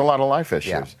tough. There's a lot of life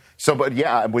issues. Yeah. So, but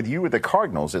yeah, with you with the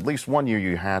Cardinals, at least one year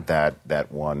you had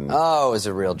that one. Oh, it was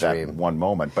a real dream. One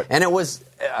moment, and it was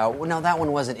no, that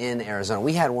one wasn't in Arizona.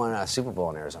 We had one Super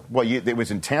Bowl in Arizona. Well, it was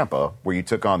in Tampa where you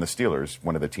took on the Steelers,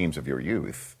 one of the teams of your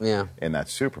youth. Yeah. In that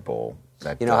Super Bowl.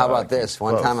 How about this?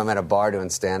 One time I'm at a bar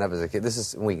doing stand up as a kid.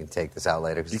 We can take this out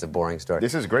later because it's a boring story.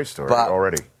 This is a great story but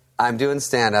already. I'm doing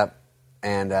stand up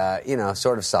and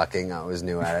sort of sucking. I was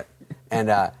new at it, and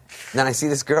then I see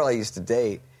this girl I used to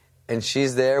date, and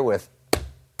she's there with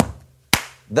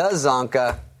the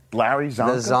Zonka. Larry Zonka?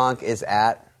 The Zonk is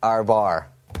at our bar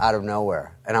out of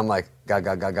nowhere. And I'm like, ga.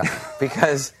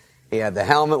 Because he had the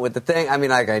helmet with the thing. I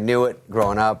mean, I knew it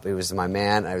growing up. He was my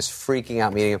man. I was freaking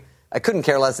out meeting him. I couldn't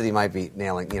care less that he might be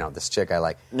nailing, this chick I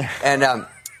like. And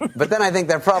but then I think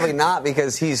they're probably not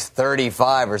because he's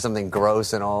 35 or something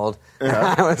gross and old.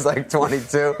 Uh-huh. I was like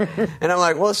 22. And I'm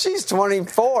like, well, she's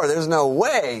 24. There's no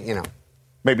way,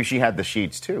 Maybe she had the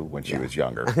sheets, too, when she was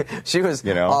younger. She was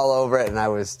all over it, and I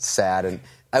was sad. And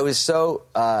I was so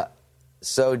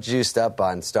juiced up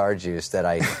on Star Juice that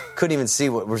I couldn't even see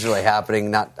what was really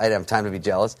happening. I didn't have time to be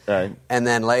jealous. Right. And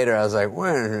then later I was like,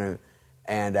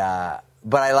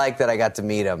 but I liked that I got to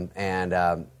meet him. And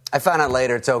I found out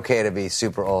later it's okay to be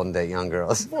super old and date young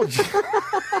girls.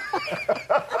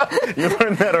 You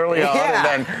learned that early on,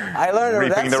 and then I learned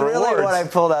reaping that's the really rewards. what I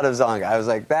pulled out of Zonga. I was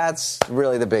like, that's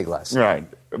really the big lesson. Right.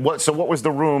 So what was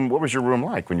the room? What was your room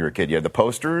like when you were a kid? You had the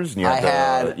posters, and you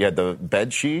had the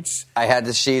bed sheets. I had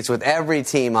the sheets with every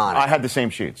team on it. I had the same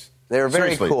sheets. They were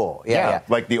very Seriously. cool. Yeah.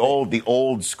 Like the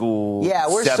old school. Yeah,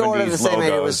 we're 70s sort of the same age.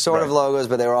 It logos. was sort of logos,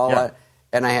 but they were all. Yeah.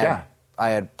 And I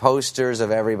had posters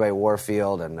of everybody,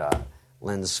 Warfield and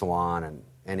Lynn Swan and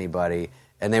anybody.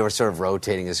 And they were sort of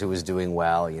rotating as who was doing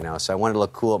well, So I wanted to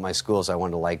look cool at my school, so I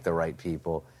wanted to like the right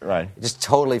people. Right. It just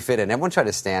totally fit in. Everyone tried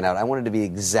to stand out. I wanted to be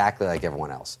exactly like everyone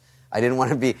else. I didn't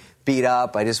want to be beat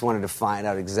up. I just wanted to find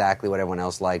out exactly what everyone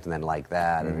else liked and then like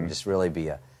that and just really be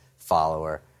a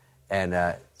follower.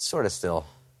 And sort of still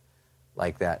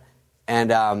like that.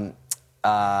 And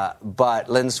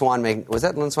but Lynn Swan was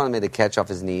that Lynn Swan that made the catch off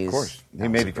his knees? Of course. He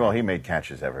made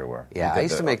catches everywhere. Yeah, I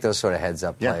used to make those sort of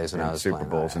heads-up plays when I was Super playing.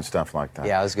 Bowls and stuff like that.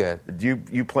 Yeah, it was good.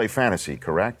 You play fantasy,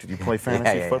 correct? Did you play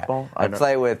fantasy football? I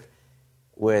play with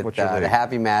the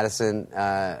Happy Madison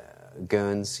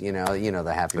goons. The Happy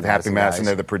Madison. With Happy Madison, guys.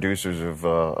 they're the producers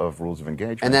of Rules of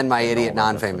Engagement. And then my idiot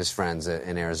non-famous friends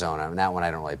in Arizona. And that one I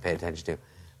don't really pay attention to.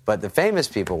 But the famous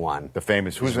people won. The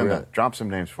famous. Who's in that? Drop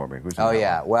some names for me. Who's in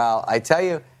that one? Well, I tell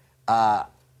you,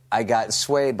 I got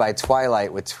swayed by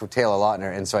Twilight with Taylor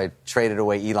Lautner, and so I traded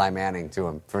away Eli Manning to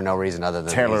him for no reason other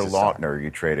than Taylor Lautner.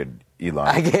 You traded Eli.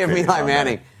 I gave him Eli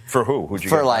Manning. For who? Who'd you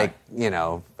for get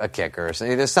a kicker or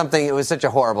something. There's something. It was such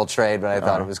a horrible trade, but I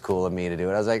thought it was cool of me to do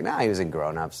it. I was like, he was in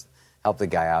Grown Ups. Help the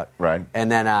guy out. Right.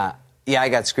 And then, I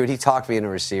got screwed. He talked me into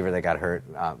a receiver that got hurt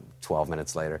 12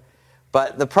 minutes later.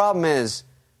 But the problem is,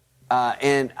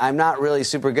 and I'm not really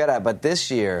super good at it, but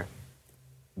this year,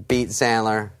 beat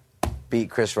Sandler, beat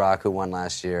Chris Rock, who won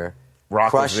last year,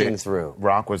 crushing through.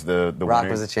 Rock was the Rock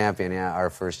winner. was the champion, our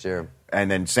first year. And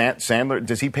then Sandler,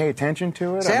 does he pay attention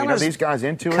to it? Are these guys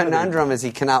into it? Conundrum is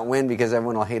he cannot win because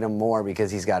everyone will hate him more because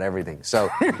he's got everything. So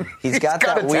he's got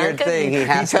that weird thing he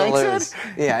has to lose.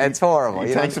 Yeah, it's horrible.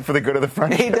 He takes it for the good of the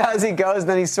franchise. He does. He goes,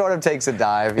 then he sort of takes a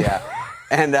dive. Yeah.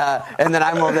 And then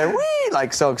I'm over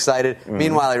there, so excited.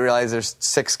 Meanwhile, I realize there's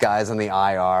 6 guys on the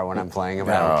IR when I'm playing him.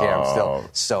 I don't care. I'm still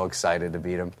so excited to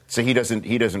beat him. So he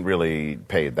doesn't really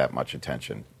pay that much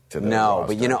attention to the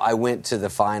roster. But I went to the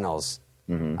finals.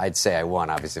 I'd say I won,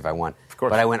 obviously, if I won. Of course.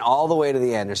 But I went all the way to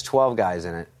the end. There's 12 guys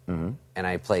in it. And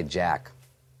I played Jack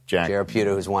Puta,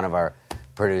 who's one of our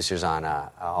producers on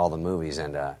all the movies.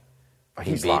 And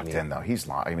he's locked in, though. He's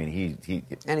locked. I mean,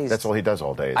 that's all he does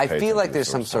all day. I feel like there's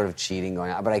some sort of cheating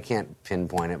going on, but I can't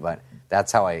pinpoint it. But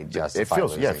that's how I justify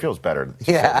it. It feels better to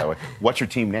say it that way. What's your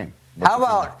team name? How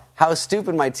about how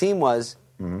stupid my team was?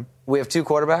 We have 2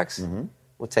 quarterbacks.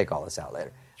 We'll take all this out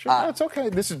later. Sure, that's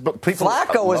okay.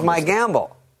 Flacco was my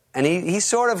gamble, and he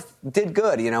sort of did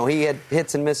good. He had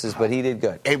hits and misses, but he did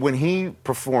good. When he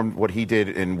performed what he did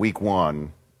in week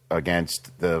 1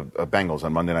 against the Bengals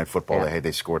on Monday Night Football. Yeah.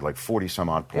 They scored like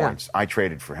 40-some-odd points. I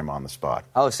traded for him on the spot.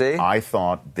 Oh, see? I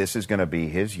thought this is going to be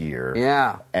his year.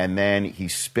 Yeah. And then he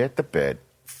spit the bit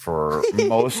for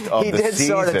most of the season. He did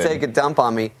sort of take a dump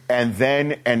on me. And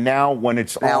now when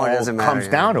it doesn't matter, comes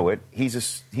down to it, he's a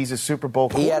Super Bowl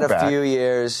quarterback. He had a few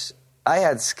years. I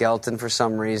had Skelton for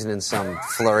some reason in some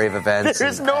flurry of events.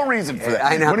 There's no reason for that.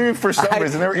 I know. What do you mean for some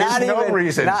reason? There is no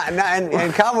reason.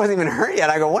 And Colin wasn't even hurt yet.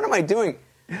 I go, what am I doing?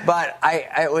 But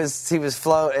he was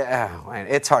flow.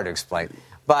 It's hard to explain.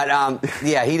 But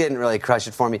he didn't really crush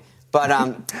it for me. But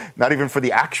not even for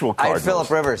the actual Cardinals. Phillip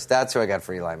Rivers. That's who I got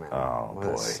for Eli Manning. Oh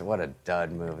boy, what a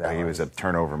dud move that was. He was a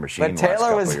turnover machine. But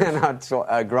Taylor was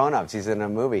in Grown Ups. He's in a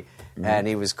movie, and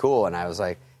he was cool. And I was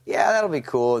like, yeah, that'll be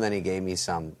cool. And then he gave me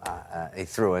some. He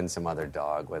threw in some other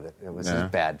dog with it. It was a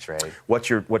bad trade. What's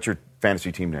your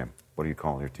fantasy team name? What do you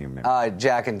call your team name?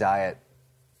 Jack and Diet,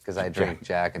 because I drink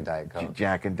Jack and Diet Coke.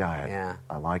 Jack and Diet. Yeah,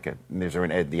 I like it. And is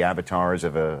there the avatars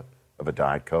of a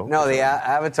Diet Coke? No, the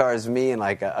avatar is me in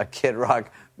like a Kid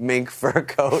Rock mink fur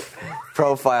coat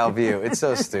profile view. It's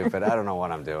so stupid. I don't know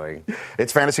what I'm doing.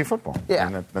 It's fantasy football. Yeah,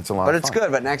 and that's a lot. But of it's fun.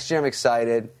 good. But next year I'm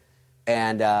excited,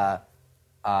 and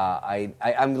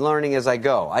I'm learning as I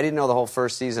go. I didn't know the whole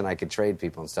first season I could trade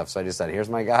people and stuff, so I just said, "Here's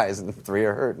my guys," and 3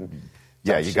 are hurt. And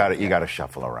you got to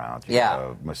shuffle around. You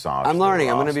gotta massage. I'm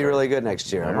learning. I'm going to be really good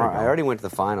next year. I already went to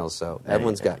the finals, so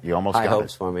everyone's got high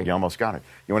hopes for me. You almost got it.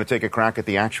 You want to take a crack at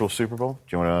the actual Super Bowl?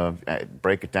 Do you want to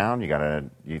break it down? You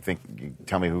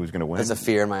tell me who's going to win? There's a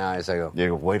fear in my eyes. I go. You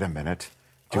go. Wait a minute.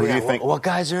 Who do you think? What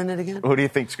guys are in it again? Who do you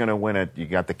think's going to win it? You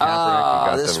got the Kaepernick. You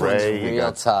got the Ray. This one's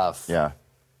real tough. Yeah.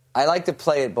 I like to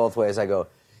play it both ways. I go,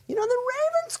 the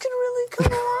Ravens can really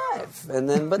come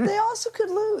alive, but they also could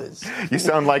lose. You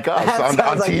sound like us on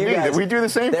TV. We do the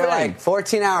same thing. They're like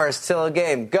 14 hours till a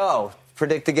game. Go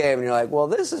predict the game, and you're like, well,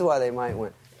 this is why they might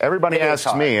win. Everybody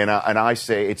asks me, and I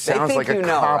say it sounds like a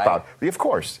cop out. Right? Of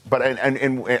course, but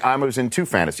and I was in 2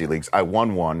 fantasy leagues. I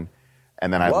won one,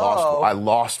 and then I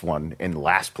lost one in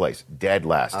last place, dead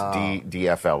last,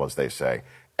 DFL as they say.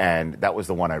 And that was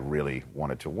the one I really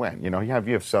wanted to win. You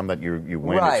have some that you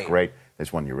win, it's great.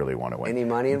 There's one you really want to win. Any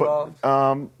money involved?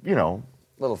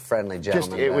 Little friendly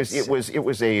gentleman. It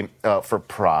was a for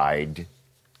pride.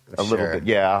 A little bit,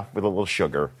 with a little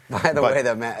sugar. By the way,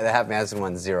 the Half Madison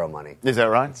won 0 money. Is that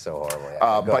right? It's so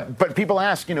horrible. But people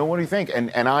ask, what do you think?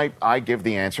 And I give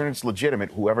the answer, and it's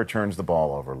legitimate. Whoever turns the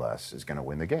ball over less is going to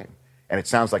win the game. And it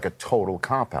sounds like a total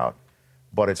cop-out.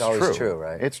 But it's always true,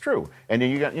 right? It's true. And then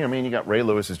you got Ray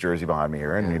Lewis's jersey behind me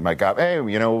here, and you might go, hey,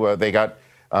 they got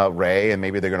Ray, and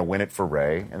maybe they're going to win it for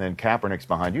Ray, and then Kaepernick's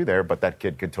behind you there, but that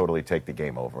kid could totally take the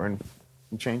game over and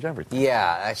change everything.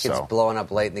 Yeah, that kid's blowing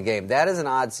up late in the game. That is an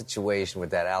odd situation with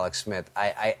that Alex Smith.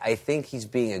 I think he's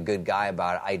being a good guy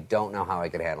about it. I don't know how I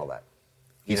could handle that.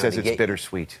 He says it's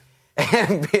bittersweet.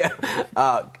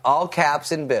 All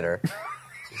caps and bitter.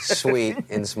 Sweet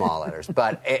in small letters.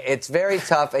 But it's very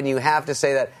tough, and you have to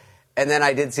say that. And then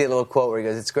I did see a little quote where he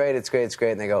goes, it's great, it's great, it's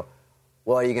great. And they go,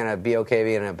 well, are you going to be okay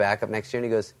being a backup next year? And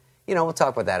he goes, we'll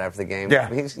talk about that after the game. Yeah.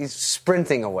 He's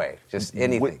sprinting away, just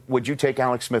anything. Would you take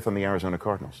Alex Smith on the Arizona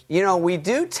Cardinals? We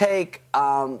do take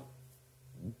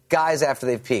guys after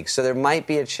they've peaked, so there might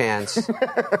be a chance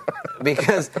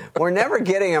because we're never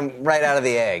getting them right out of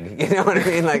the egg. You know what I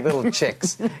mean? Like little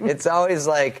chicks. It's always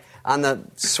like on the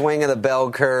swing of the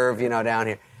bell curve, down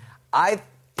here.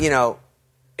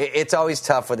 It's always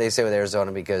tough what they say with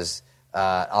Arizona because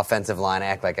offensive line, I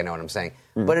act like I know what I'm saying.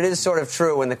 But it is sort of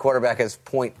true when the quarterback has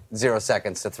 0.0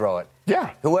 seconds to throw it.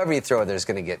 Yeah. Whoever you throw it, there's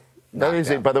going to get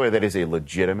By the way, that is a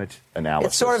legitimate analysis.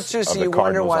 It's sort of true, so of the you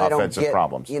wonder why they don't offensive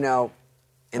problems.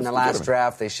 In the last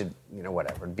draft, they should,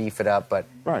 whatever, beef it up. But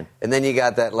right. And then you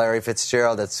got that Larry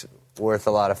Fitzgerald that's worth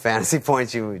a lot of fantasy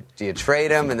points. Do you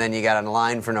trade him? And then you got on the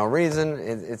line for no reason.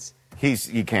 He's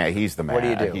the man. What do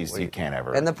you do? You can't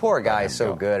ever. And the poor guy is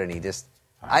so good, and he just.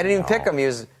 I didn't even pick him. He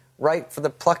was right for the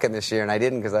plucking this year, and I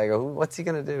didn't because I go, what's he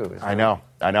going to do? I know.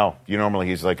 Normally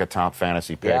he's like a top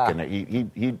fantasy pick, and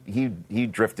he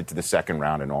drifted to the second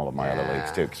round in all of my other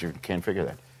leagues too because you can't figure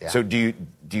that. Yeah. So do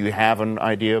you have an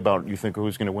idea about you think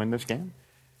who's going to win this game?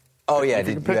 Oh yeah,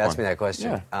 did you ask me that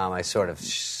question? Yeah. I sort of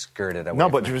skirted away. No,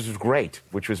 but it was great,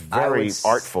 which was very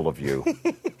artful of you.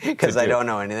 Because I don't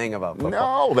know anything about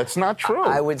football. No, that's not true.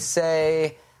 I would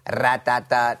say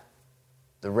the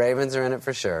Ravens are in it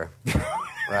for sure.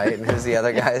 Right? And who's the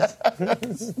other guys?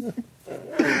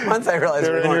 Once I realized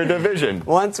they're in your division.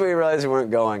 Once we realized we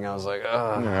weren't going, I was like,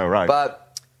 oh. Yeah, right. But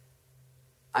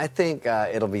I think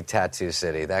it'll be Tattoo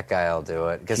City. That guy will do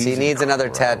it because he needs another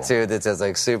tattoo that says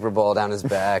like Super Bowl down his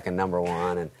back and number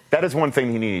 1. And that is one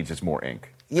thing he needs is more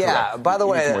ink. Yeah. Correct. By the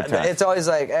You need way, some more tact. it's always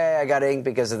like, hey, I got ink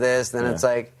because of this. Then it's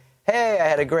like, hey, I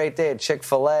had a great day at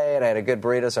Chick-fil-A and I had a good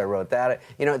burrito, so I wrote that.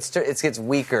 You know, it gets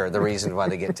weaker, the reason why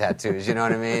they get tattoos. You know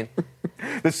what I mean?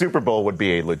 The Super Bowl would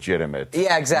be a legitimate.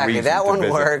 Yeah, exactly. reason That to one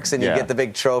visit. works, and you Yeah. get the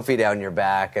big trophy down your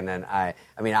back. And then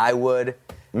I would.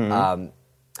 Mm-hmm.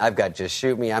 I've got Just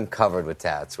Shoot Me. I'm covered with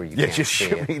tats where you Yeah, can't just see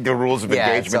shoot it. me. The rules of Yeah,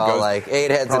 engagement it's all goes like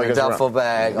 8 heads in probably a goes around. duffel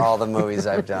bag, all the movies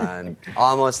I've done.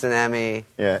 Almost an Emmy.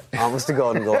 Yeah. Almost a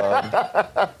Golden Globe.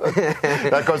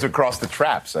 That goes across the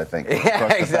traps, I think. Yeah, Across the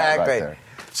bat exactly. Right there.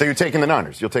 So you're taking the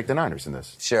Niners. You'll take the Niners in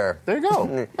this. Sure. There you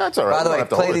go. That's all right. By the We don't way, have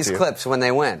to play hold it these to you. clips when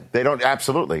they win. They don't,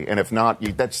 absolutely. And if not,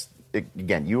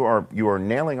 again, you are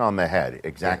nailing on the head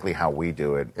exactly how we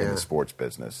do it in the sports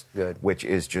business. Good. Which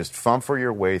is just fumper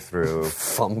your way through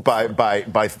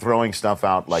by throwing stuff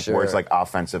out like words like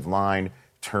offensive line,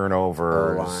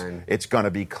 turnovers. O-line. It's going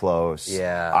to be close.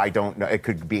 Yeah. I don't know. It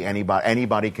could be anybody.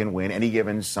 Anybody can win any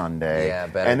given Sunday. Yeah,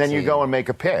 better and then you team. go and make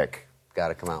a pick. Got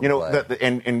to come out You know, and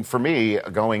play. and for me,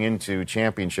 going into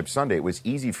Championship Sunday, it was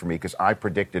easy for me because I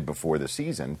predicted before the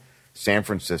season San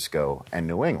Francisco and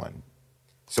New England.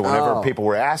 So whenever people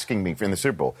were asking me in the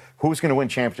Super Bowl, who's going to win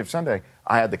Championship Sunday,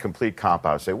 I had the complete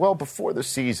cop-out. Say, well, before the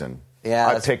season,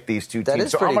 I picked these two that teams.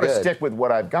 is So I'm pretty going to good. stick with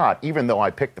what I've got, even though I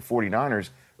picked the 49ers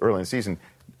early in the season,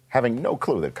 having no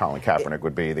clue that Colin Kaepernick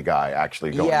would be the guy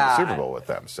actually going to the Super Bowl with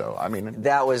them. So, I mean...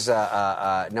 That was,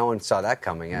 no one saw that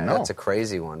coming. No. That's a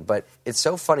crazy one. But it's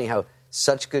so funny how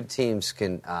such good teams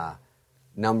can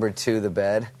number two the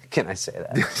bed. Can I say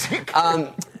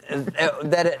that?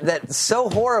 That so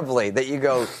horribly that you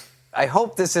go, I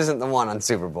hope this isn't the one on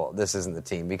Super Bowl. This isn't the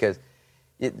team. Because,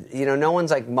 no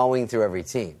one's like mowing through every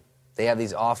team. They have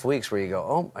these off weeks where you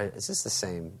go, oh, is this the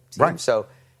same team? Right. So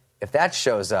if that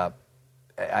shows up,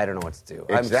 I don't know what to do.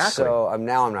 Exactly. I'm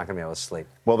not going to be able to sleep.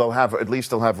 Well, they'll have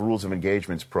rules of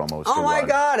engagements promos. Oh to my run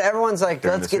God! Everyone's like,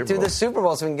 during let's the get Super through Bowl. the Super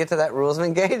Bowl so we can get to that rules of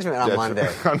engagement on That's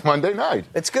Monday. on Monday night.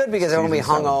 It's good because everyone will be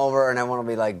Season 7. hungover and everyone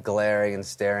will be like glaring and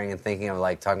staring and thinking of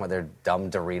like talking about their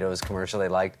dumb Doritos commercial they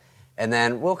liked, and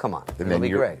then we'll come on. And It'll then be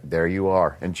great. There you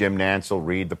are. And Jim Nantz will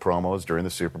read the promos during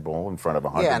the Super Bowl in front of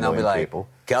 100 Yeah, and they'll be million like, people.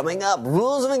 coming up,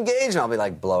 rules of engagement. I'll be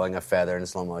like blowing a feather in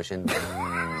slow motion.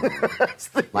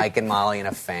 Mike and Molly in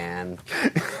a fan.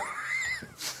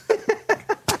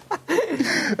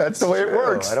 That's the way it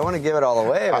works. I don't want to give it all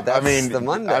away, but that's the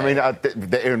Monday. I mean,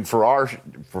 and for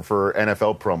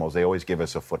NFL promos, they always give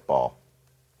us a football.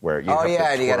 Where you have to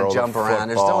and you got to twirl the jump around.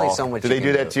 There's football. only so much. Do you they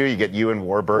can do that too? You get you and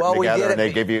Warburton we together, did and they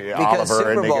it give you because Oliver.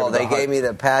 Super and Bowl, they gave me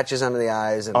the patches under the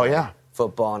eyes and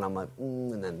football, and I'm like,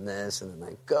 and then this, and then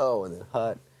like go, and then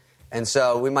hut. And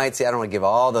so we might see, I don't want to give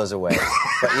all those away,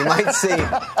 but you might see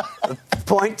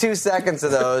 0.2 seconds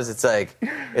of those. It's like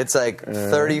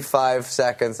 35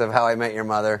 seconds of How I Met Your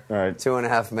Mother,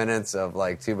 2.5 minutes of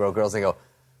like Two Broke Girls, and they go,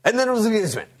 and then it was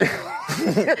engagement.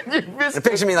 And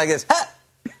picture me like this. Ha!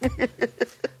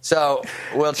 So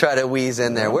we'll try to wheeze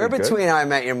in there. We're between How I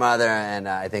Met Your Mother and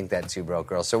I think that Two Broke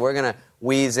Girls. So we're going to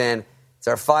wheeze in. It's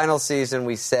our final season.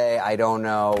 We say, I don't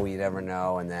know, we never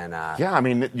know, and then... yeah, I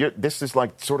mean, this is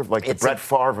sort of like the Brett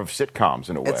Favre of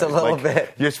sitcoms in a way. It's a little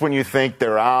bit. Just when you think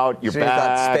they're out, you're You back.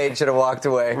 thought Spade should have walked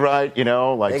away. Right, They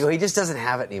go, he just doesn't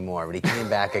have it anymore, but he came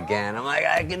back again. I'm like,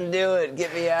 I can do it.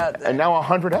 Get me out there. And now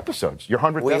 100 episodes. Your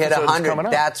 100th We hit episode is 100. coming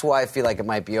up. That's why I feel like it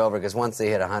might be over, because once they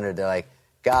hit 100, they're like,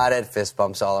 got it, fist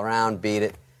bumps all around, beat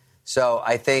it. So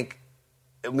I think,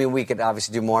 we could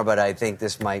obviously do more, but I think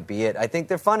this might be it. I think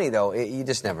they're funny, though. You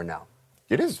just never know.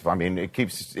 It is. I mean,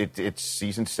 it's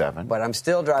season 7. But I'm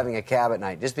still driving a cab at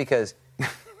night just because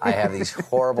I have these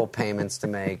horrible payments to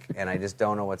make, and I just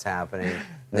don't know what's happening.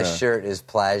 This shirt is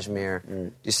Plashmere.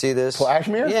 Do you see this?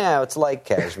 Plashmere? Yeah, it's like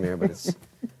cashmere, but it's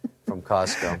from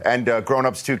Costco. And Grown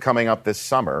Ups 2 coming up this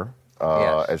summer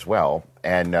as well.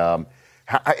 And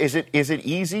is it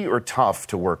easy or tough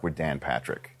to work with Dan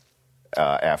Patrick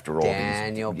after all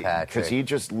Daniel Patrick. Because he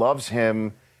just loves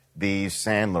him these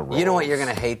Sandler roles. You know what? You're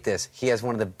going to hate this. He has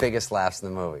one of the biggest laughs in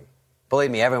the movie. Believe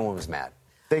me, everyone was mad.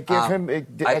 They give him...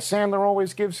 Sandler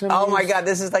always gives him... Oh, my God.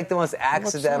 This is like the most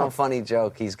accidental funny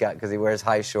joke he's got because he wears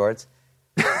high shorts.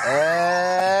 It's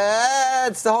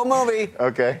the whole movie.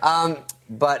 Okay.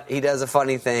 But he does a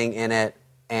funny thing in it,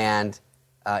 and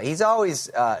he's always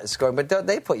scoring. But don't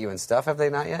they put you in stuff? Have they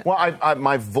not yet? Well,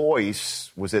 my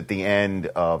voice was at the end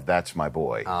of "That's My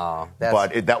Boy." Oh,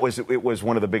 but it was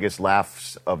one of the biggest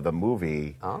laughs of the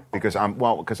movie because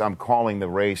I'm calling the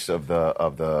race of the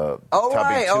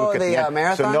Tubby Took at the end.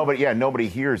 marathon. So nobody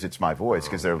hears it's my voice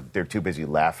because they're too busy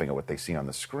laughing at what they see on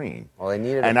the screen. Well, they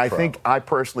needed. And I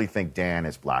personally think Dan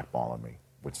is blackballing me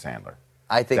with Sandler.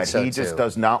 I think that so, he just too.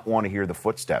 does not want to hear the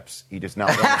footsteps. He does not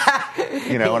want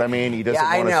you know what I mean? He doesn't Yeah,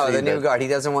 I want to know, see the new that- guard. He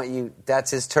doesn't want you. That's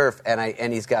his turf,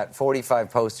 and he's got 45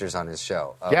 posters on his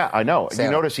show. Yeah, I know.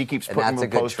 Salem. You notice he keeps And putting that's a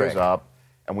the good posters trick. up,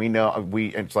 and we know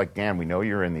it's like, Dan, we know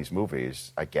you're in these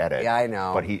movies. I get it. Yeah, I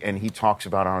know. But he talks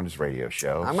about it on his radio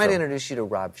show. I might so- introduce you to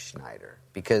Rob Schneider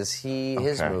because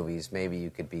his Okay. movies, maybe you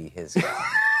could be his guy.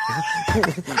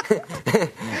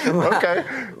 Okay.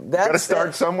 Got to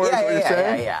start somewhere, is what you're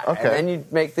saying? Yeah. Okay. And then you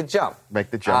make the jump.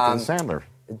 Make the jump to the Sandler.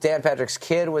 Dan Patrick's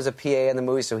kid was a PA in the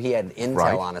movie, so he had intel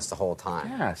Right. on us the whole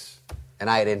time. Yes. And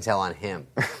I had intel on him.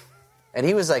 And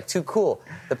he was like too cool.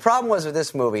 The problem was with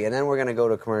this movie, and then we're going to go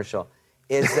to a commercial,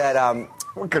 is that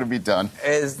we're going to be done.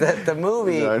 Is that the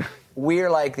movie? Done. We're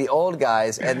like the old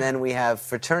guys, and then we have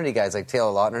fraternity guys like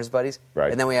Taylor Lautner's buddies,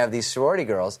 Right. and then we have these sorority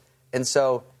girls. And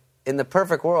so, in the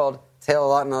perfect world, Taylor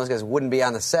Lautner and those guys wouldn't be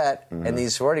on the set, and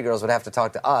these sorority girls would have to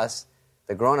talk to us,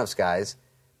 the grown-ups guys.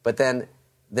 But then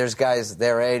there's guys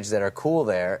their age that are cool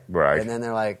there, Right. and then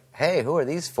they're like, "Hey, who are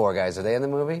these four guys? Are they in the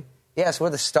movie?" Yes, we're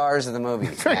the stars of the movie,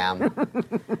 ma'am.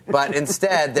 But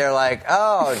instead, they're like,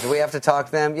 "Oh, do we have to talk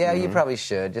to them?" Yeah, you probably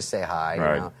should. Just say hi,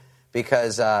 Right. you know,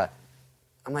 because I'm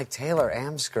like, Taylor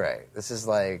Amscray. This is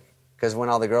like, because when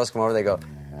all the girls come over, they go,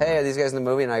 "Hey, are these guys in the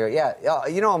movie?" And I go, "Yeah,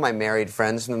 you know all my married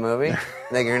friends from the movie." And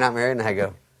they go, "You're not married?" And I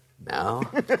go, "No."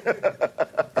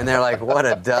 And they're like, "What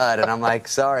a dud." And I'm like,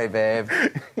 "Sorry, babe.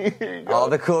 All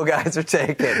the cool guys are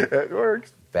taken." It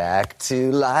works. Back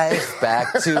to life,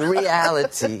 back to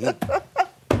reality.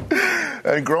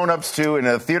 And Grown-Ups too in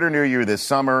a theater near you this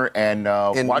summer, and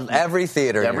every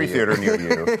theater, near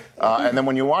you. And then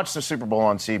when you watch the Super Bowl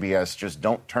on CBS, just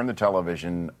don't turn the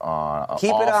television Keep off.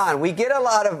 it on. We get a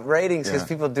lot of ratings because Yeah.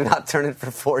 people do not turn it for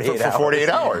 48 hours. For 48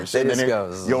 hours. They And just then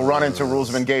go. you'll run into rules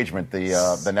of engagement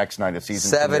the next night of season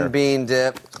 7 premiere. bean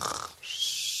dip.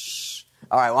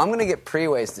 All right, well, I'm going to get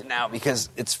pre-wasted now because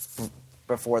it's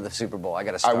before the Super Bowl. I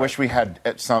got to start. I wish we had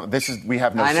some. We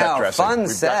have no I know, set dressing. fun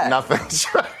We've set. got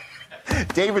nothing.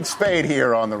 David Spade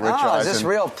here on the Rich Oh, Eisen is this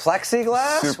real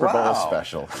plexiglass? Super Bowl Wow.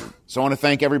 special. So I want to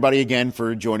thank everybody again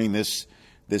for joining this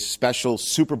special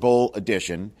Super Bowl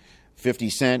edition. 50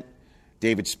 Cent,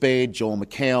 David Spade, Joel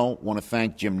McHale. Want to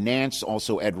thank Jim Nantz,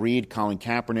 also Ed Reed, Colin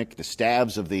Kaepernick, the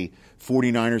staffs of the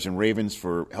 49ers and Ravens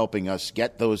for helping us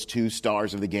get those 2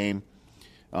 stars of the game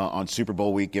on Super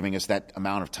Bowl week, giving us that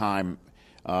amount of time.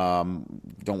 Don't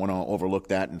want to overlook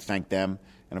that and thank them.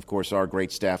 And, of course, our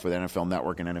great staff with NFL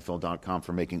Network and NFL.com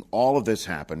for making all of this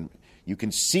happen. You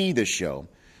can see this show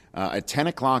at 10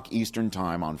 o'clock Eastern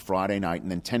Time on Friday night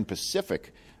and then 10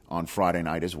 Pacific on Friday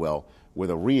night as well with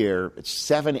a re-air at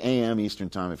 7 a.m. Eastern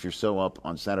Time if you're so up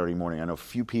on Saturday morning. I know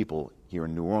few people here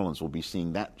in New Orleans will be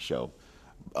seeing that show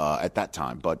at that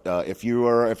time. But if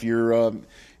you're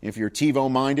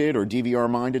TiVo-minded or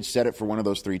DVR-minded, set it for one of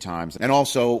those 3 times. And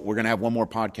also, we're going to have one more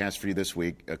podcast for you this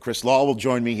week. Chris Law will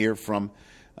join me here from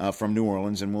New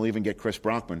Orleans, and we'll even get Chris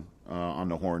Brockman on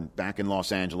the horn back in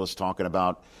Los Angeles talking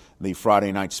about the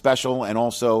Friday night special, and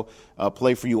also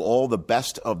play for you all the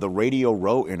best of the Radio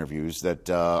Row interviews that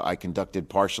I conducted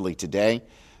partially today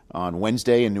on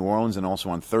Wednesday in New Orleans, and also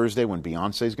on Thursday when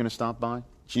Beyonce is going to stop by.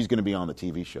 She's going to be on the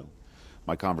TV show.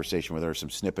 My conversation with her, some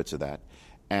snippets of that.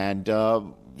 And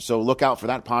so look out for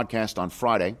that podcast on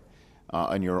Friday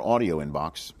in your audio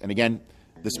inbox. And again,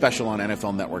 the special on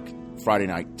NFL Network, Friday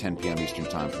night, 10 p.m. Eastern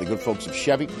Time. For the good folks of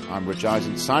Chevy, I'm Rich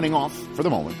Eisen, signing off for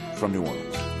the moment from New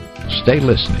Orleans. Stay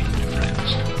listening